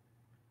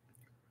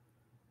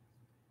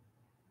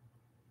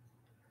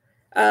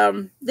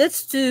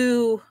 Let's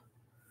do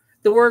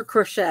the word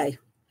crochet.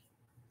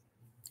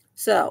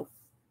 So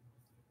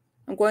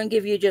I'm going to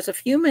give you just a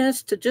few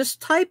minutes to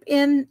just type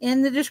in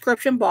the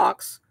description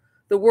box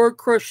the word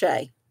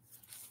crochet.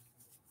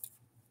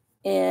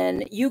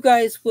 And you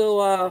guys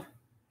will,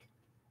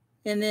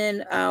 and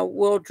then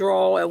we'll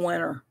draw a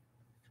winner.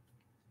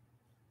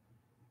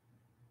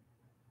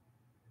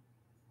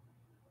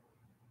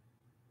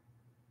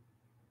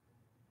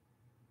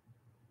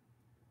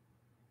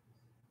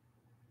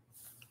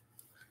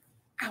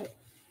 Ow.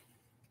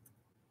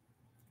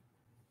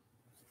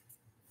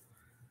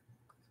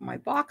 My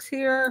box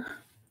here.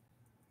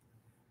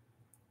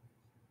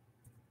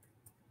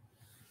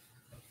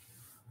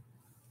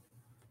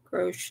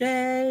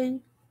 Crochet.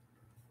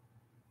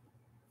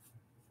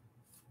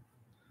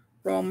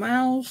 Roll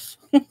mouse.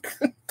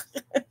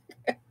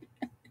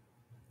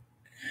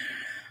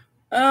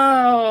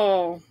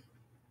 Oh.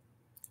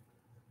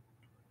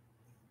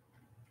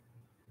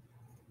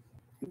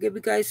 I'll give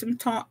you guys some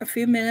time, a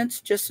few minutes,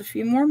 just a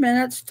few more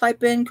minutes.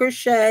 Type in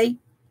crochet.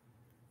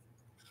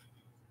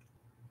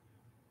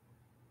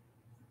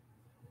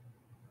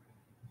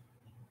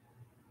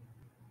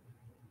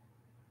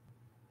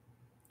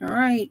 All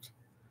right.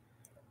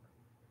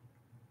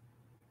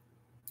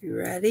 You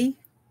ready?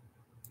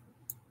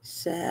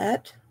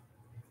 Set.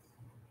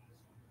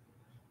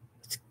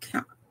 Let's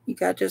count. You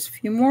got just a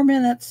few more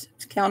minutes.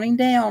 It's counting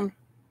down.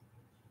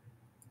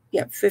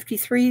 Yep,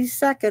 53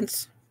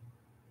 seconds.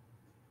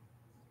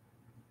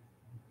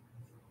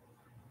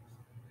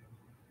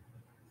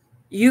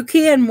 You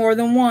can more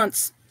than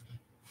once,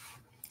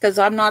 because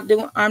I'm not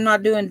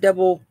doing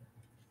double.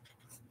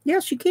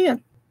 Yes, you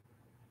can.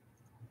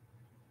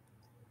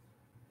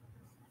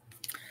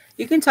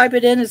 You can type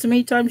it in as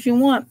many times as you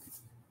want.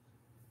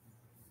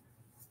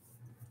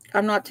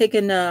 I'm not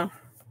taking out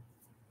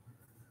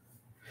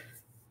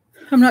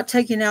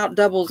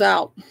doubles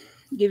out.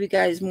 Give you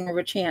guys more of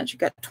a chance. You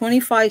got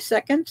 25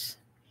 seconds.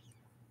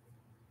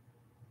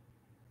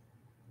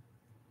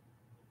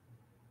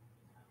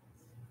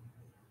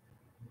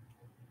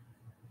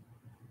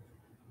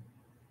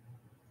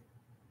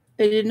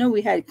 I didn't know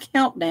we had a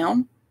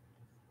countdown.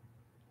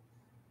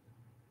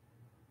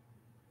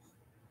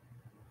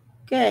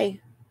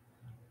 Okay.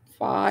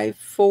 5,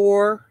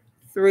 4,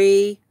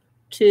 3,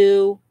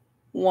 2,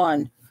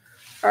 1.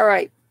 All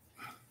right.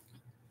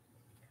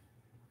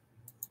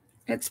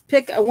 Let's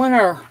pick a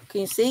winner.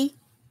 Can you see?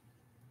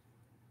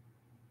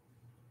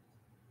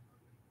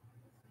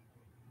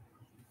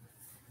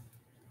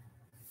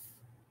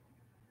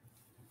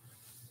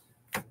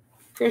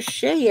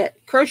 Crochet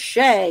it.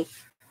 Crochet.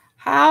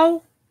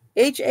 How?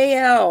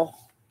 H-A-L.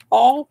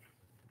 All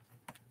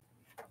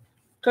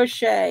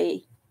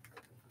crochet.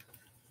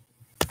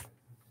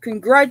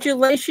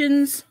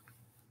 Congratulations.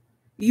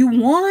 You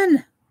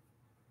won.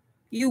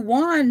 You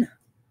won.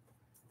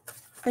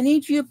 I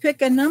need you to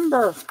pick a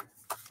number.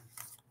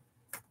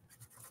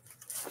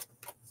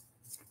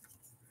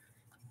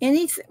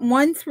 Any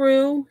 1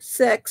 through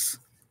 6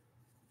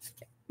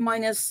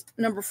 minus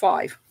number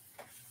 5.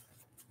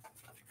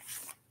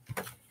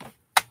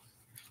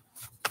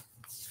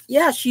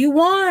 Yes, you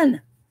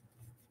won.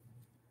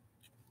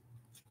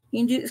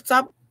 You can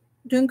stop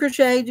doing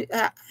crochet.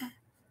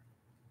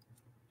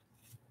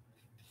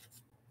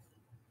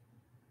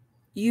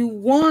 You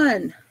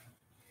won.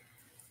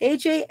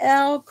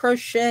 H-A-L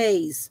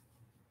crochets.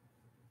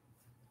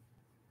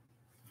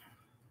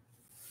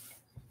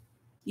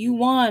 You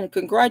won.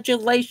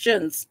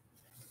 Congratulations.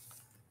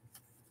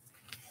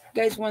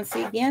 You guys want to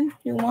see again?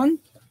 You won?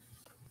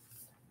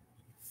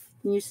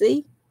 Can you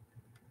see?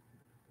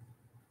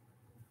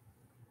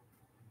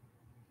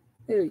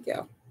 There we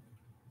go.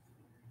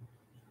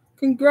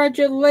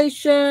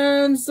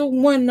 Congratulations, the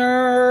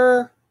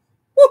winner.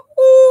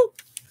 Woohoo!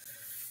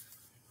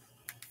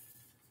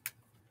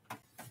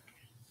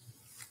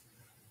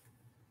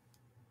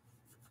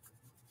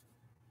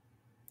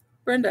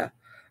 Brenda,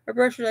 I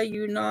appreciate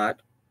you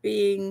not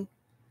being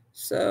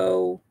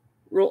so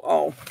real.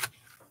 Oh,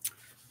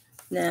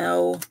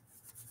 no.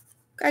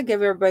 Gotta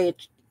give everybody,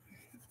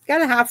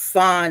 gotta have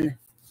fun.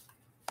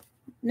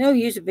 No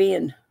use of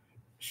being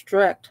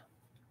strict.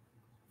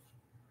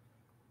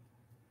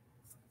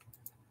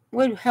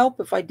 Would help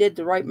if I did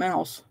the right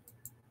mouse.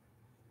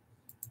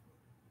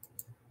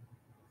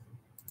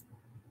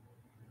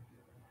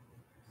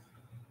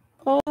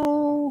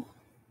 Oh,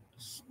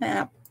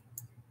 snap.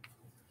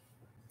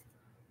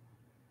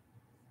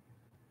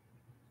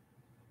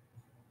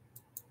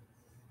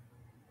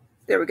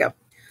 There we go.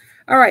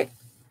 All right.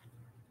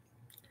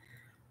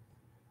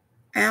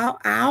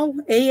 Al,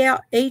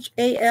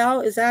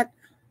 A-L-H-A-L, is that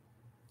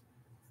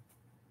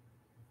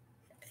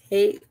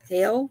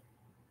Hale?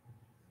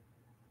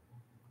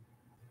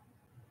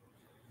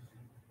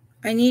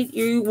 I need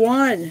you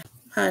one,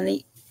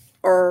 honey,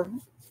 or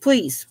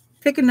please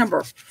pick a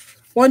number.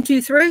 1,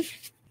 2, 3,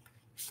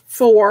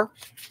 4,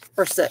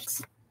 or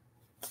 6.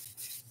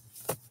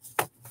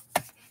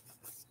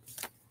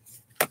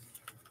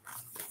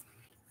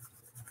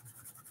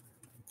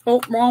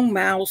 Oh, wrong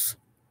mouse.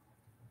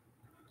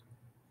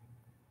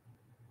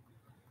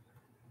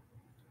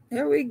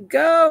 There we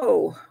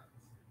go.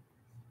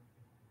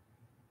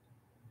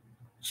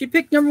 She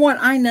picked number 1.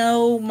 I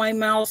know my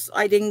mouse,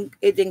 it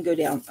didn't go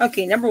down.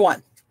 Okay, number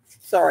 1.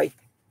 Sorry.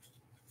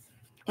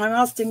 My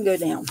mouse didn't go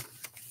down.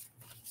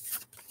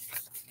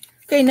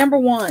 Okay, number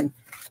 1.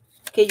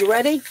 Okay, you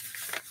ready?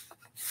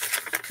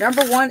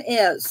 Number 1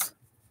 is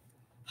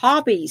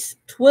hobbies,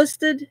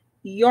 twisted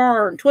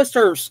yarn,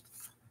 twisters.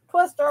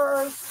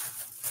 Twisters.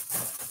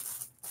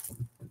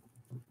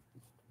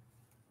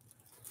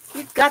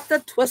 You got the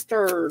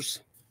twisters.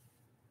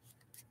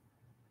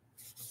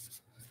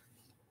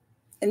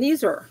 And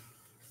these are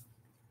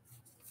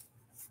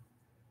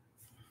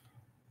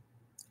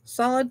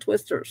solid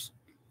twisters.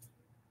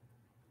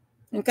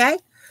 Okay?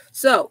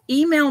 So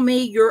email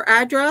me your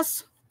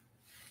address.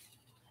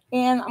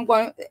 And I'm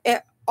going,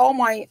 all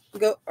my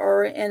go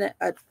are in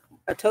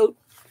a tote.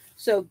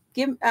 So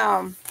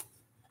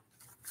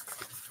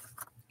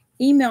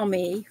email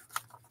me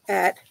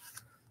at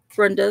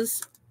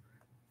Brenda's.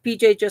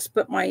 PJ just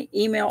put my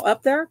email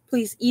up there.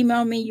 Please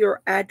email me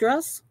your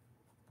address.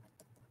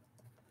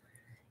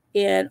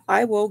 And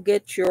I will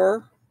get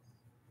your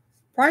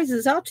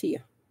prizes out to you.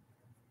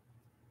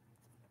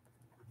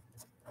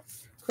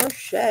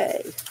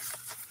 Crochet.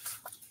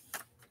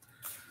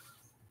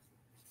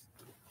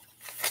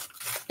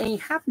 And you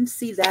happen to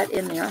see that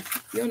in there,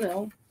 you'll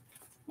know.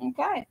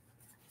 Okay.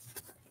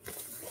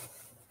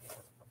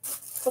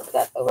 Put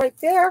that right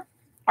there.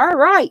 All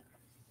right.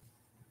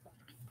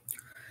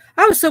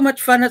 That was so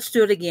much fun. Let's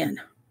do it again.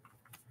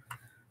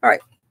 All right.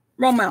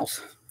 Roll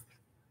mouse.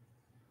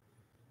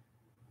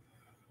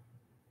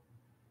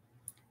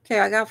 Okay,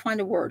 I got to find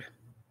a word.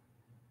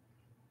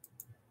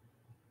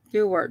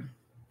 Do a word.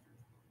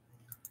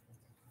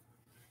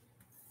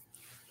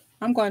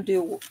 I'm going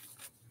to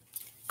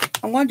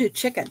do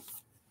chicken.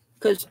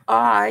 Because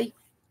I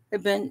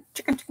have been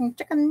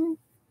chicken.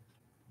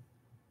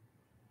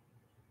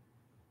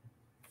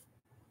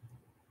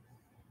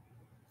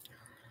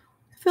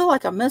 I feel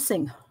like I'm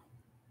missing.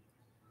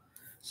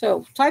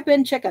 So type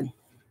in chicken.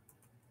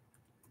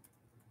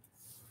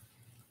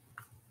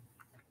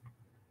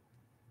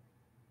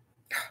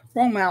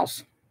 Wrong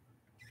mouse.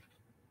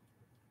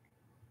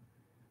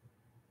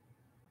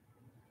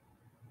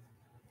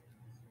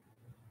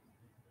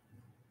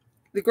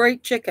 The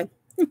great chicken.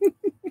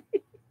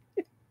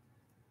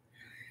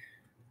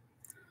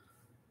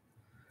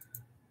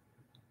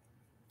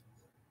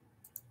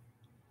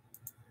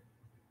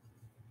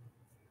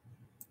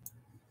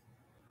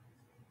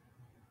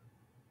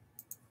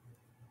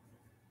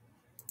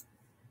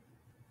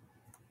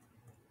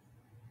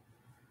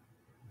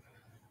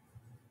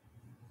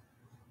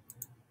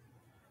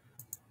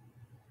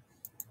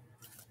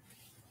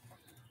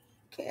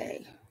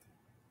 Okay.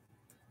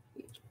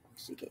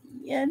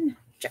 Yen.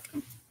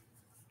 Chicken.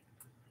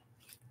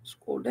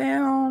 Scroll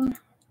down.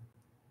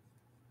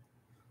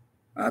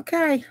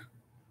 Okay.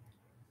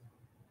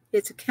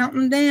 It's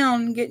counting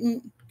down,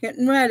 getting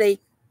ready.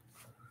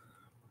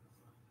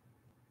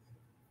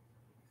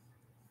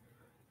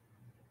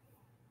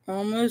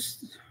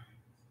 Almost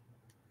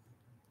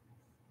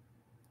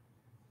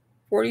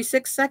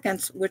 46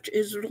 seconds, which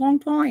is a long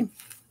time.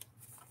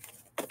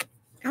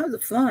 How was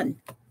it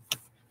fun?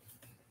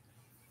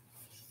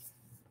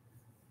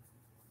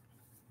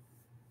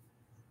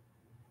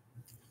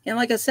 And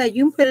like I said,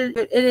 you can put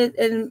it in it,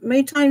 and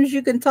many times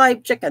you can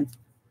type chicken.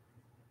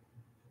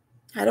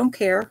 I don't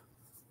care.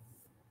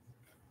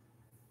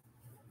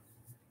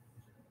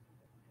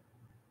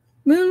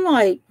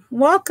 Moonlight,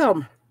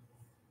 welcome.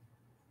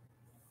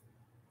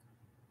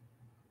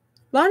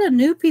 A lot of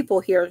new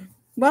people here.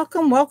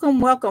 Welcome, welcome,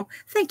 welcome.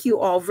 Thank you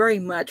all very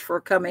much for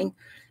coming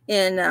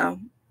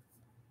and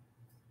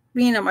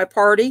being at my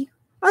party.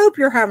 I hope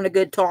you're having a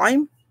good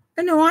time.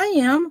 I know I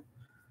am.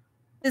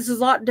 This is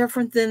a lot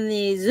different than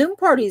the Zoom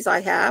parties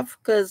I have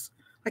because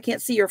I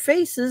can't see your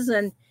faces,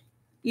 and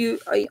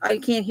I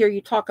can't hear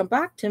you talking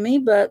back to me,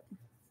 but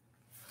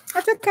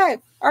that's okay.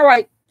 All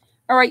right.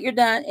 All right, you're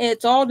done.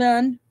 It's all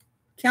done.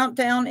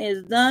 Countdown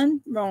is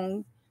done.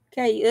 Wrong.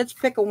 Okay, let's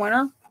pick a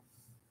winner.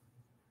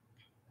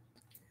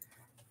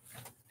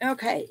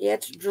 Okay,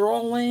 it's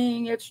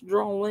drawing. It's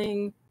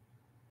drawing.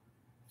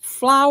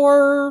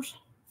 Flowers.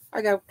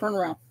 I gotta turn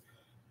around.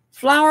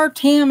 Flower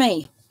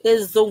Tammy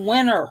is the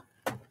winner.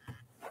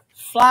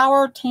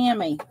 Flower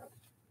Tammy.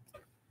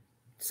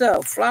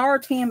 So, Flower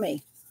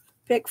Tammy.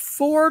 Pick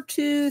 4,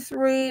 2,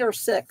 3, or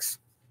 6.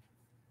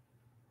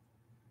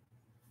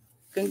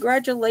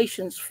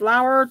 Congratulations,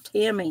 Flower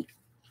Tammy.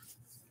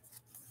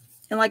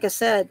 And like I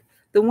said,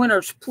 the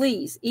winners,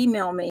 please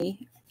email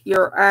me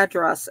your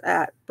address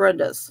at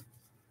Brenda's.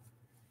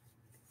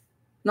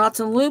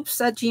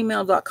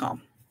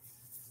 knotsandloops@gmail.com.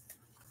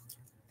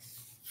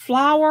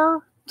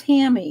 Flower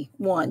Tammy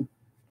won.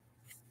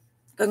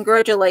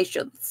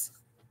 Congratulations.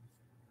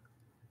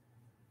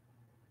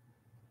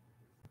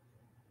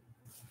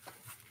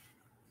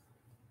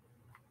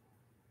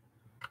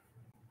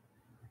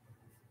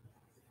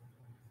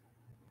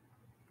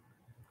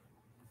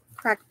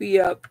 Crack me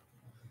up.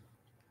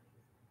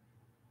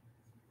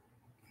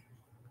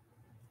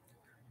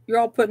 You're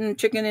all putting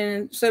chicken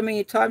in so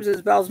many times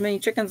as many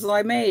chickens as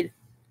I made.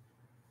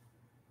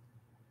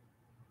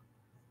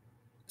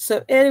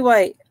 So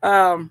anyway,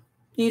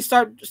 you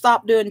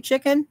stop doing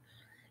chicken.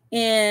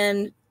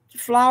 And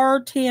Flower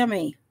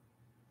Tammy,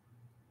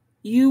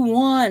 you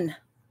won.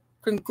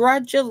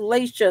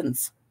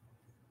 Congratulations.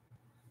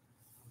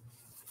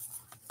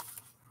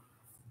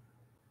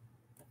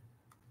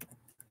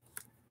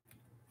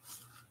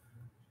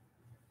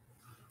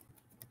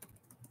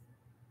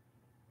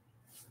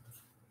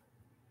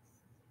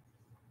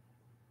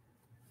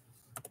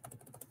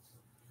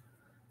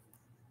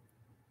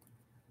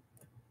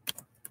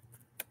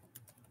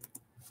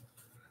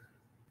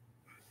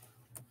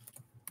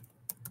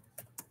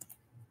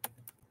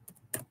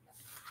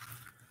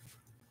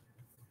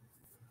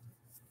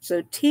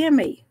 So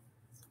Tammy,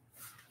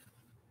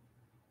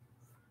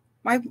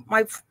 my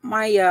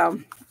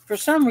for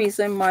some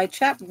reason my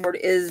chat board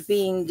is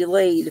being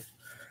delayed.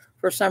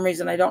 For some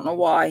reason, I don't know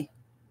why.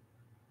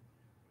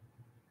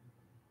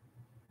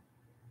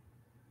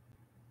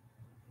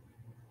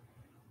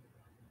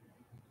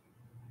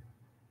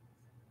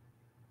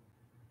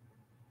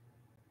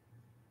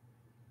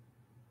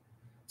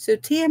 So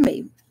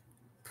Tammy,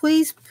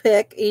 please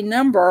pick a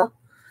number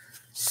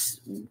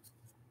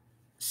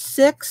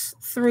 6,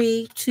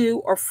 3, 2,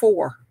 or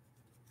 4.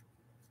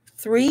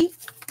 3,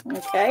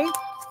 okay.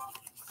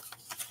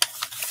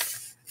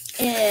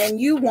 And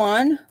you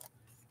won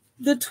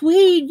the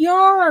tweed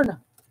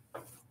yarn.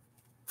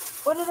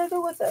 What did I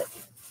do with it?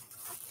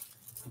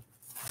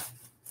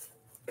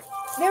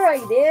 There I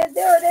did.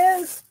 There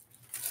it is.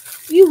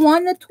 You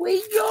won the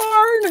tweed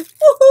yarn.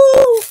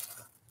 Woohoo!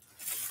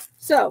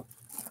 So,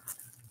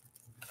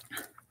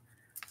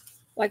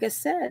 like I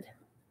said,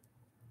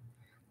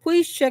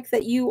 please check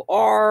that you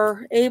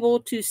are able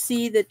to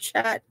see the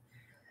chat,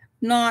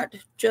 not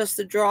just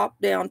the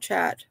drop-down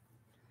chat.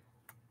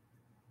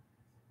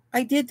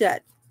 I did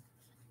that.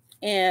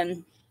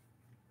 And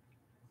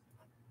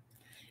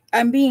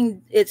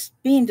it's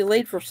being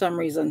delayed for some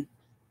reason.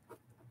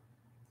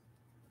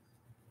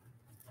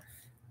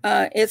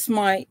 It's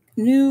my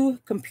new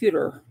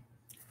computer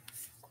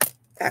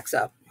backs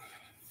up.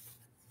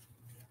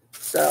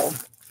 So,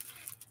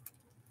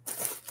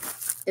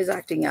 is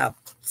acting up.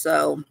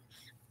 So,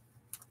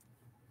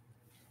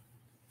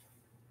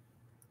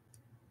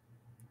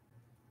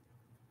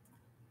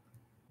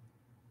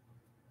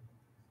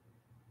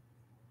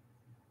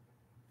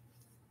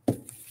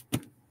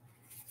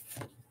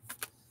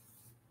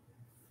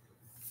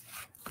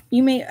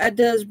 you may,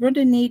 does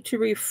Brenda need to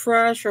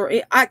refresh? Or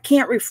I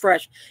can't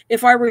refresh.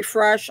 If I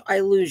refresh, I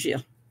lose you.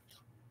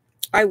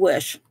 I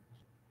wish.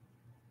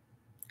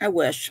 I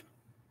wish.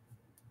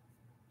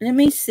 Let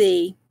me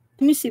see.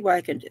 Let me see what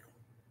I can do.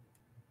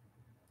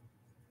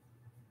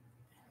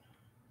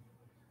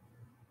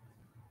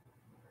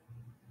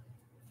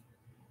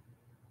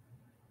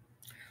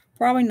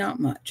 Probably not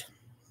much.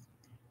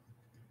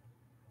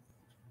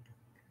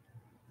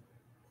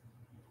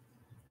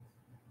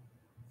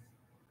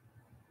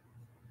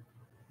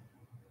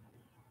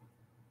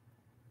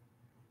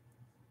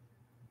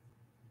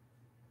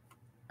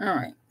 All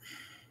right.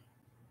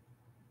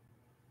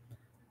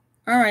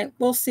 All right.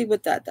 We'll see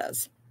what that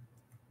does.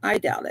 I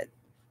doubt it.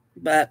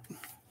 But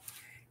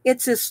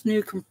it's this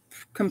new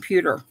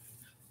computer.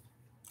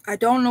 I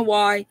don't know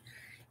why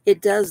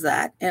it does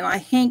that. And I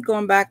hate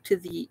going back to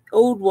the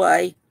old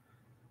way,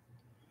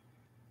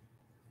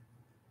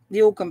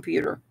 the old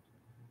computer.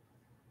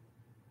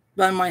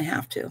 But I might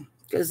have to,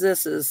 because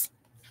this is.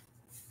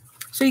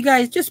 So you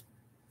guys just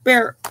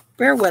bear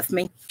with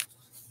me.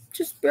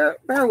 Just bear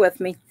with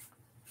me.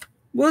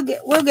 We'll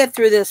get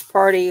through this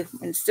party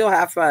and still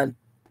have fun.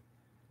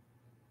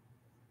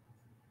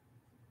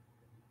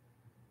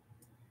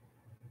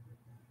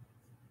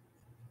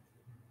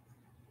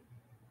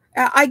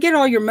 I get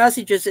all your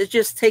messages. It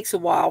just takes a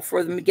while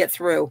for them to get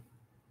through.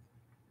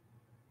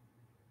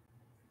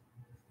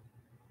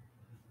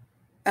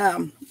 Yeah,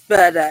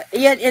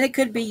 and it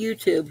could be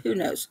YouTube. Who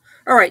knows?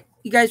 All right,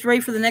 you guys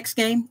ready for the next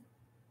game?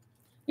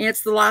 And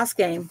it's the last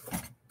game.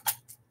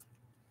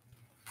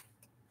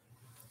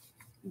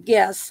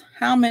 Guess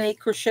how many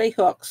crochet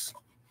hooks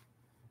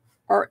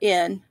are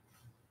in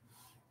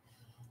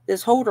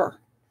this holder?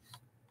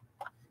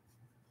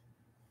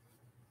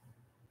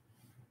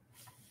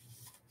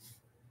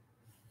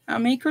 How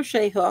many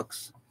crochet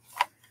hooks?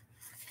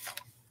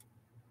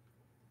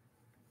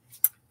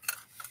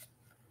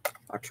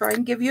 I'll try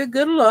and give you a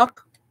good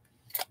look.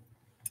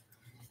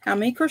 How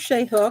many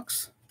crochet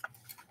hooks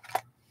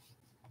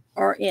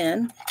are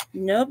in?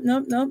 Nope,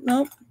 nope, nope,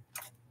 nope.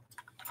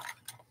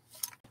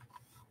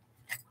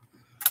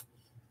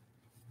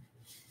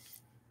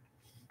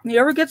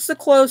 Whoever gets the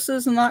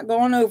closest and not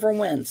going over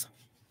wins.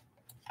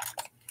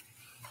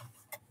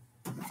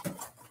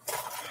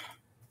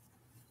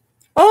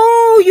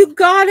 Oh, you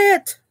got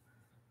it.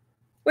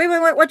 Wait.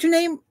 What's your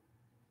name?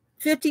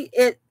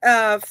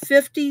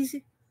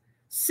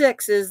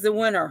 56 is the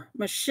winner.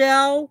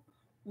 Michelle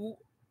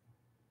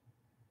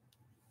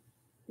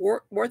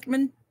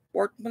Worthman.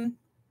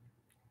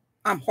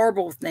 I'm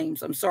horrible with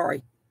names. I'm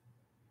sorry.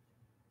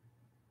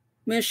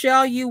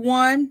 Michelle, you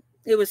won.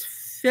 It was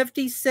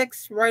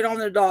 56 right on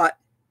the dot.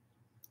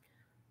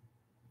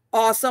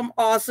 Awesome,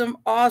 awesome,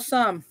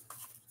 awesome.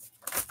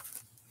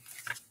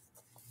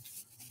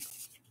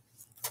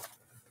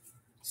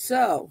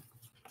 So,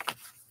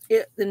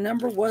 the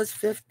number was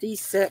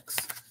 56.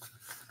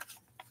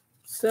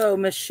 So,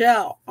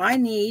 Michelle, I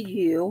need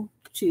you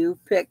to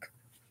pick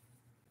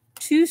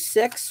 2,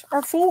 6,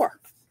 or 4.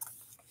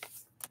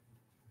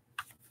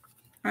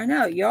 I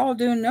know, y'all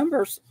doing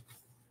numbers.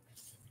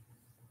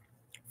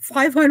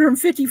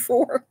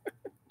 554.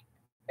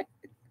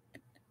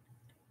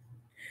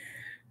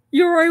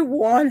 You're a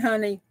 1,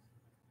 honey.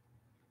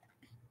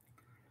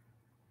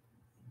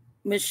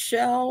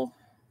 Michelle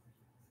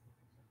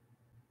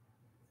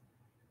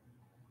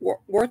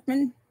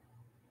Worthman.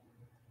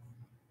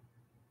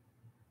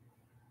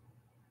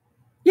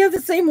 You have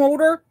the same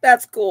holder?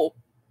 That's cool.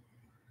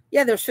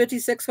 Yeah, there's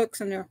 56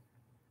 hooks in there.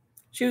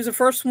 She was the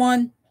first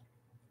one.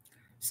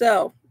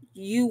 So,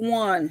 you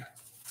won.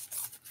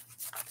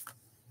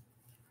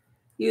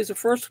 You was the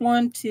first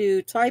one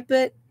to type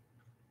it.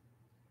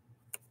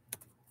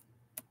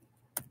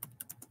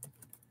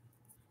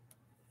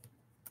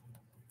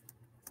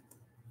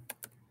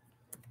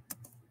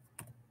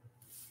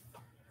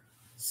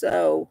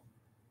 So,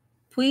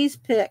 please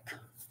pick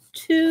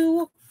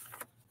 2,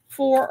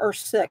 4, or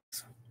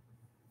 6.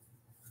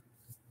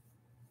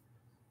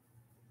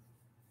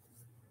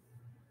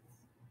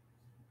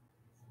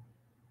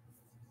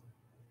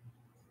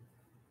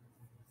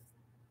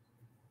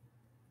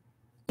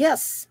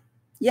 Yes.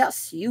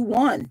 Yes, you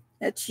won.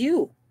 That's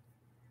you.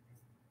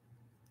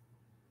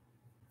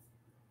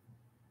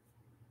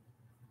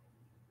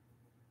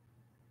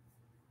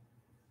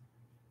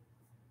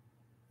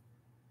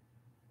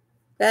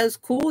 That is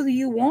cool that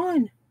you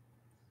won.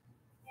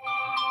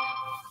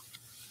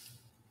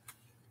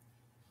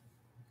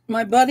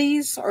 My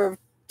buddies are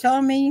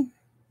telling me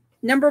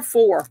number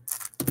 4.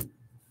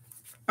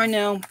 I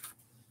know.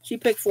 She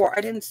picked 4.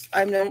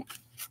 I know.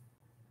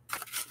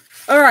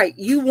 All right,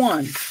 you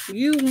won.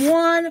 You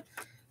won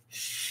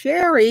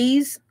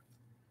Sherry's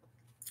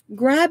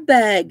grab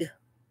bag.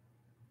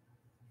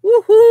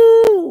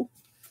 Woohoo!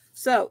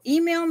 So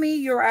email me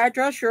your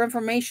address, your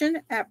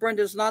information at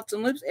Brenda's Knots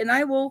and Loops, and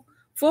I will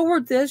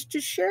forward this to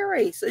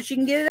Sherry so she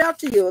can get it out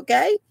to you,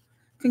 okay?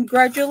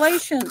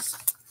 Congratulations.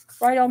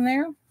 Right on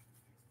there.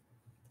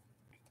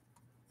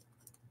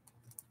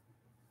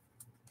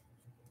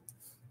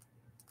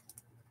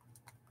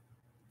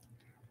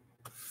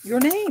 Your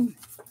name.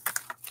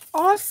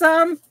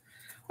 Awesome.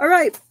 All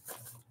right.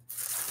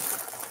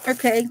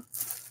 Okay.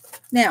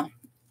 Now,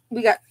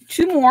 we got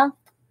 2 more.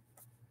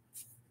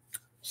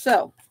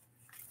 So,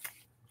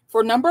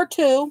 for number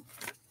 2,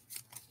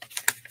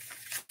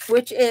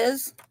 which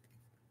is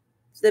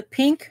the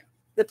pink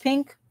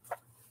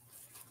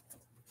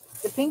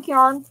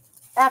yarn,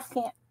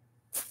 Afghan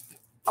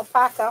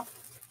alpaca,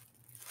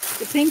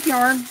 the pink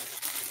yarn.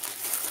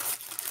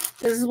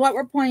 This is what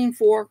we're playing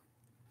for.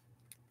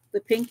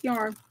 The pink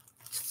yarn.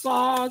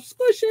 Soft,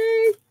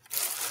 squishy.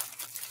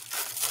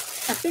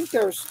 I think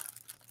there's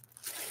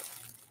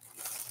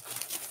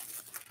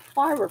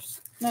 5 or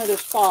no,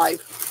 there's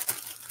 5.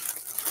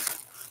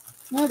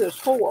 No, there's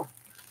 4.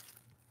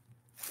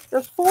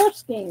 There's 4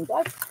 skeins.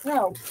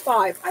 No,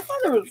 5. I thought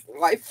there was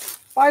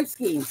 5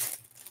 skeins.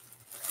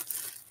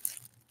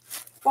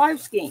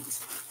 5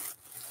 skeins.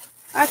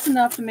 That's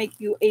enough to make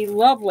you a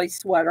lovely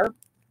sweater.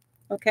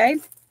 Okay.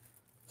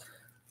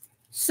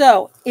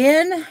 So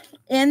in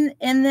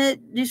the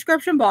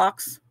description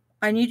box,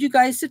 I need you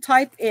guys to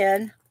type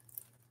in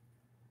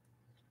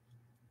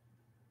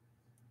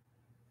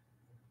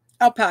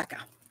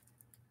alpaca.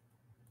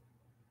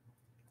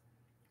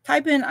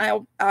 Type in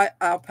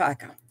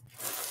alpaca.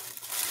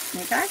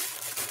 Okay.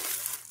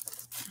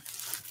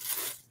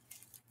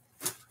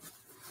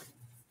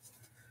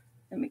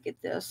 Let me get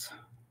this.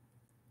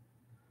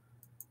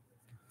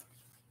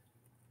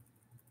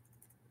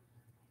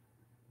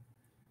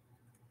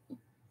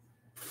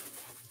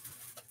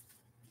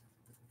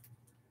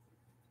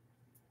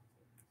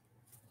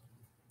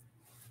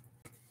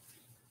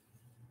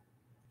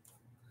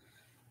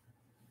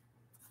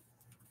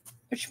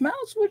 Which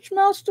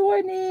mouse do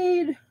I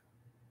need? A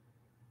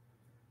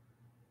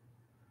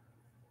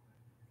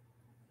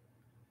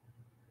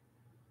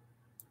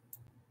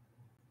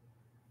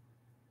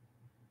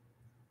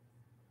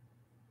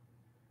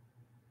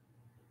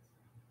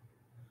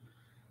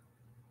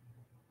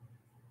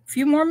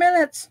few more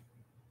minutes.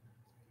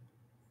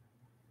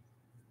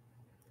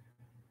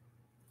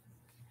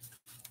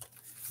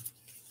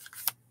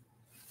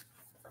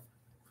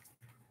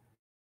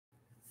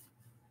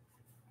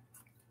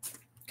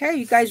 Okay,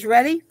 you guys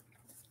ready?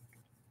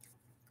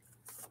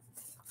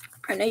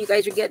 I know you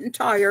guys are getting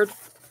tired.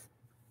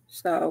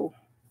 So,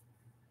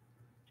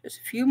 just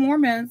a few more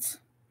minutes.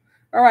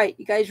 All right,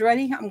 you guys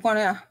ready? I'm going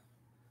to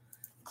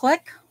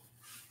click.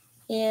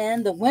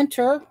 And the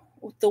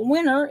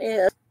winner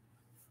is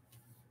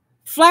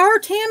Flower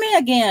Tammy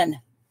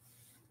again.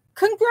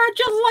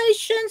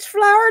 Congratulations,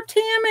 Flower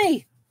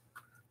Tammy.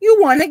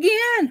 You won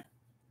again.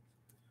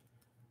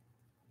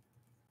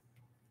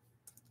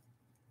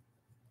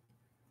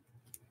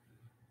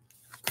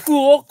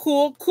 Cool,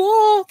 cool,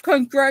 cool.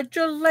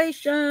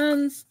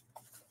 Congratulations.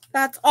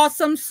 That's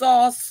awesome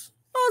sauce.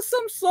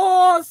 Awesome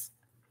sauce.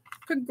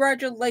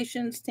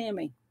 Congratulations,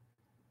 Tammy.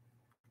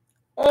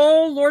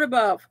 Oh, Lord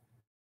above.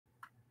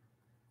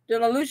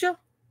 Did I lose you?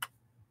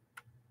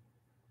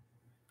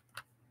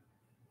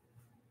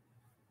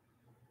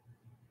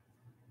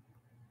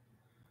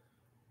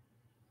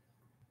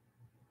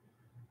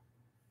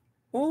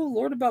 Oh,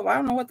 Lord above. I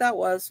don't know what that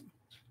was.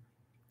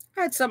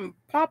 I had something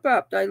pop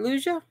up. Did I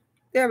lose you?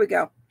 There we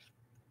go.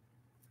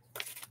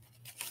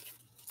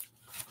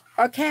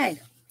 Okay.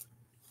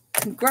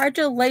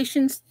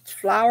 Congratulations,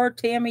 Flower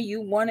Tammy.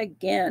 You won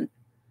again.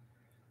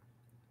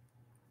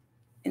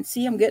 And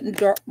see, I'm getting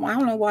dark. I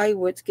don't know why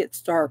it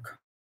gets dark.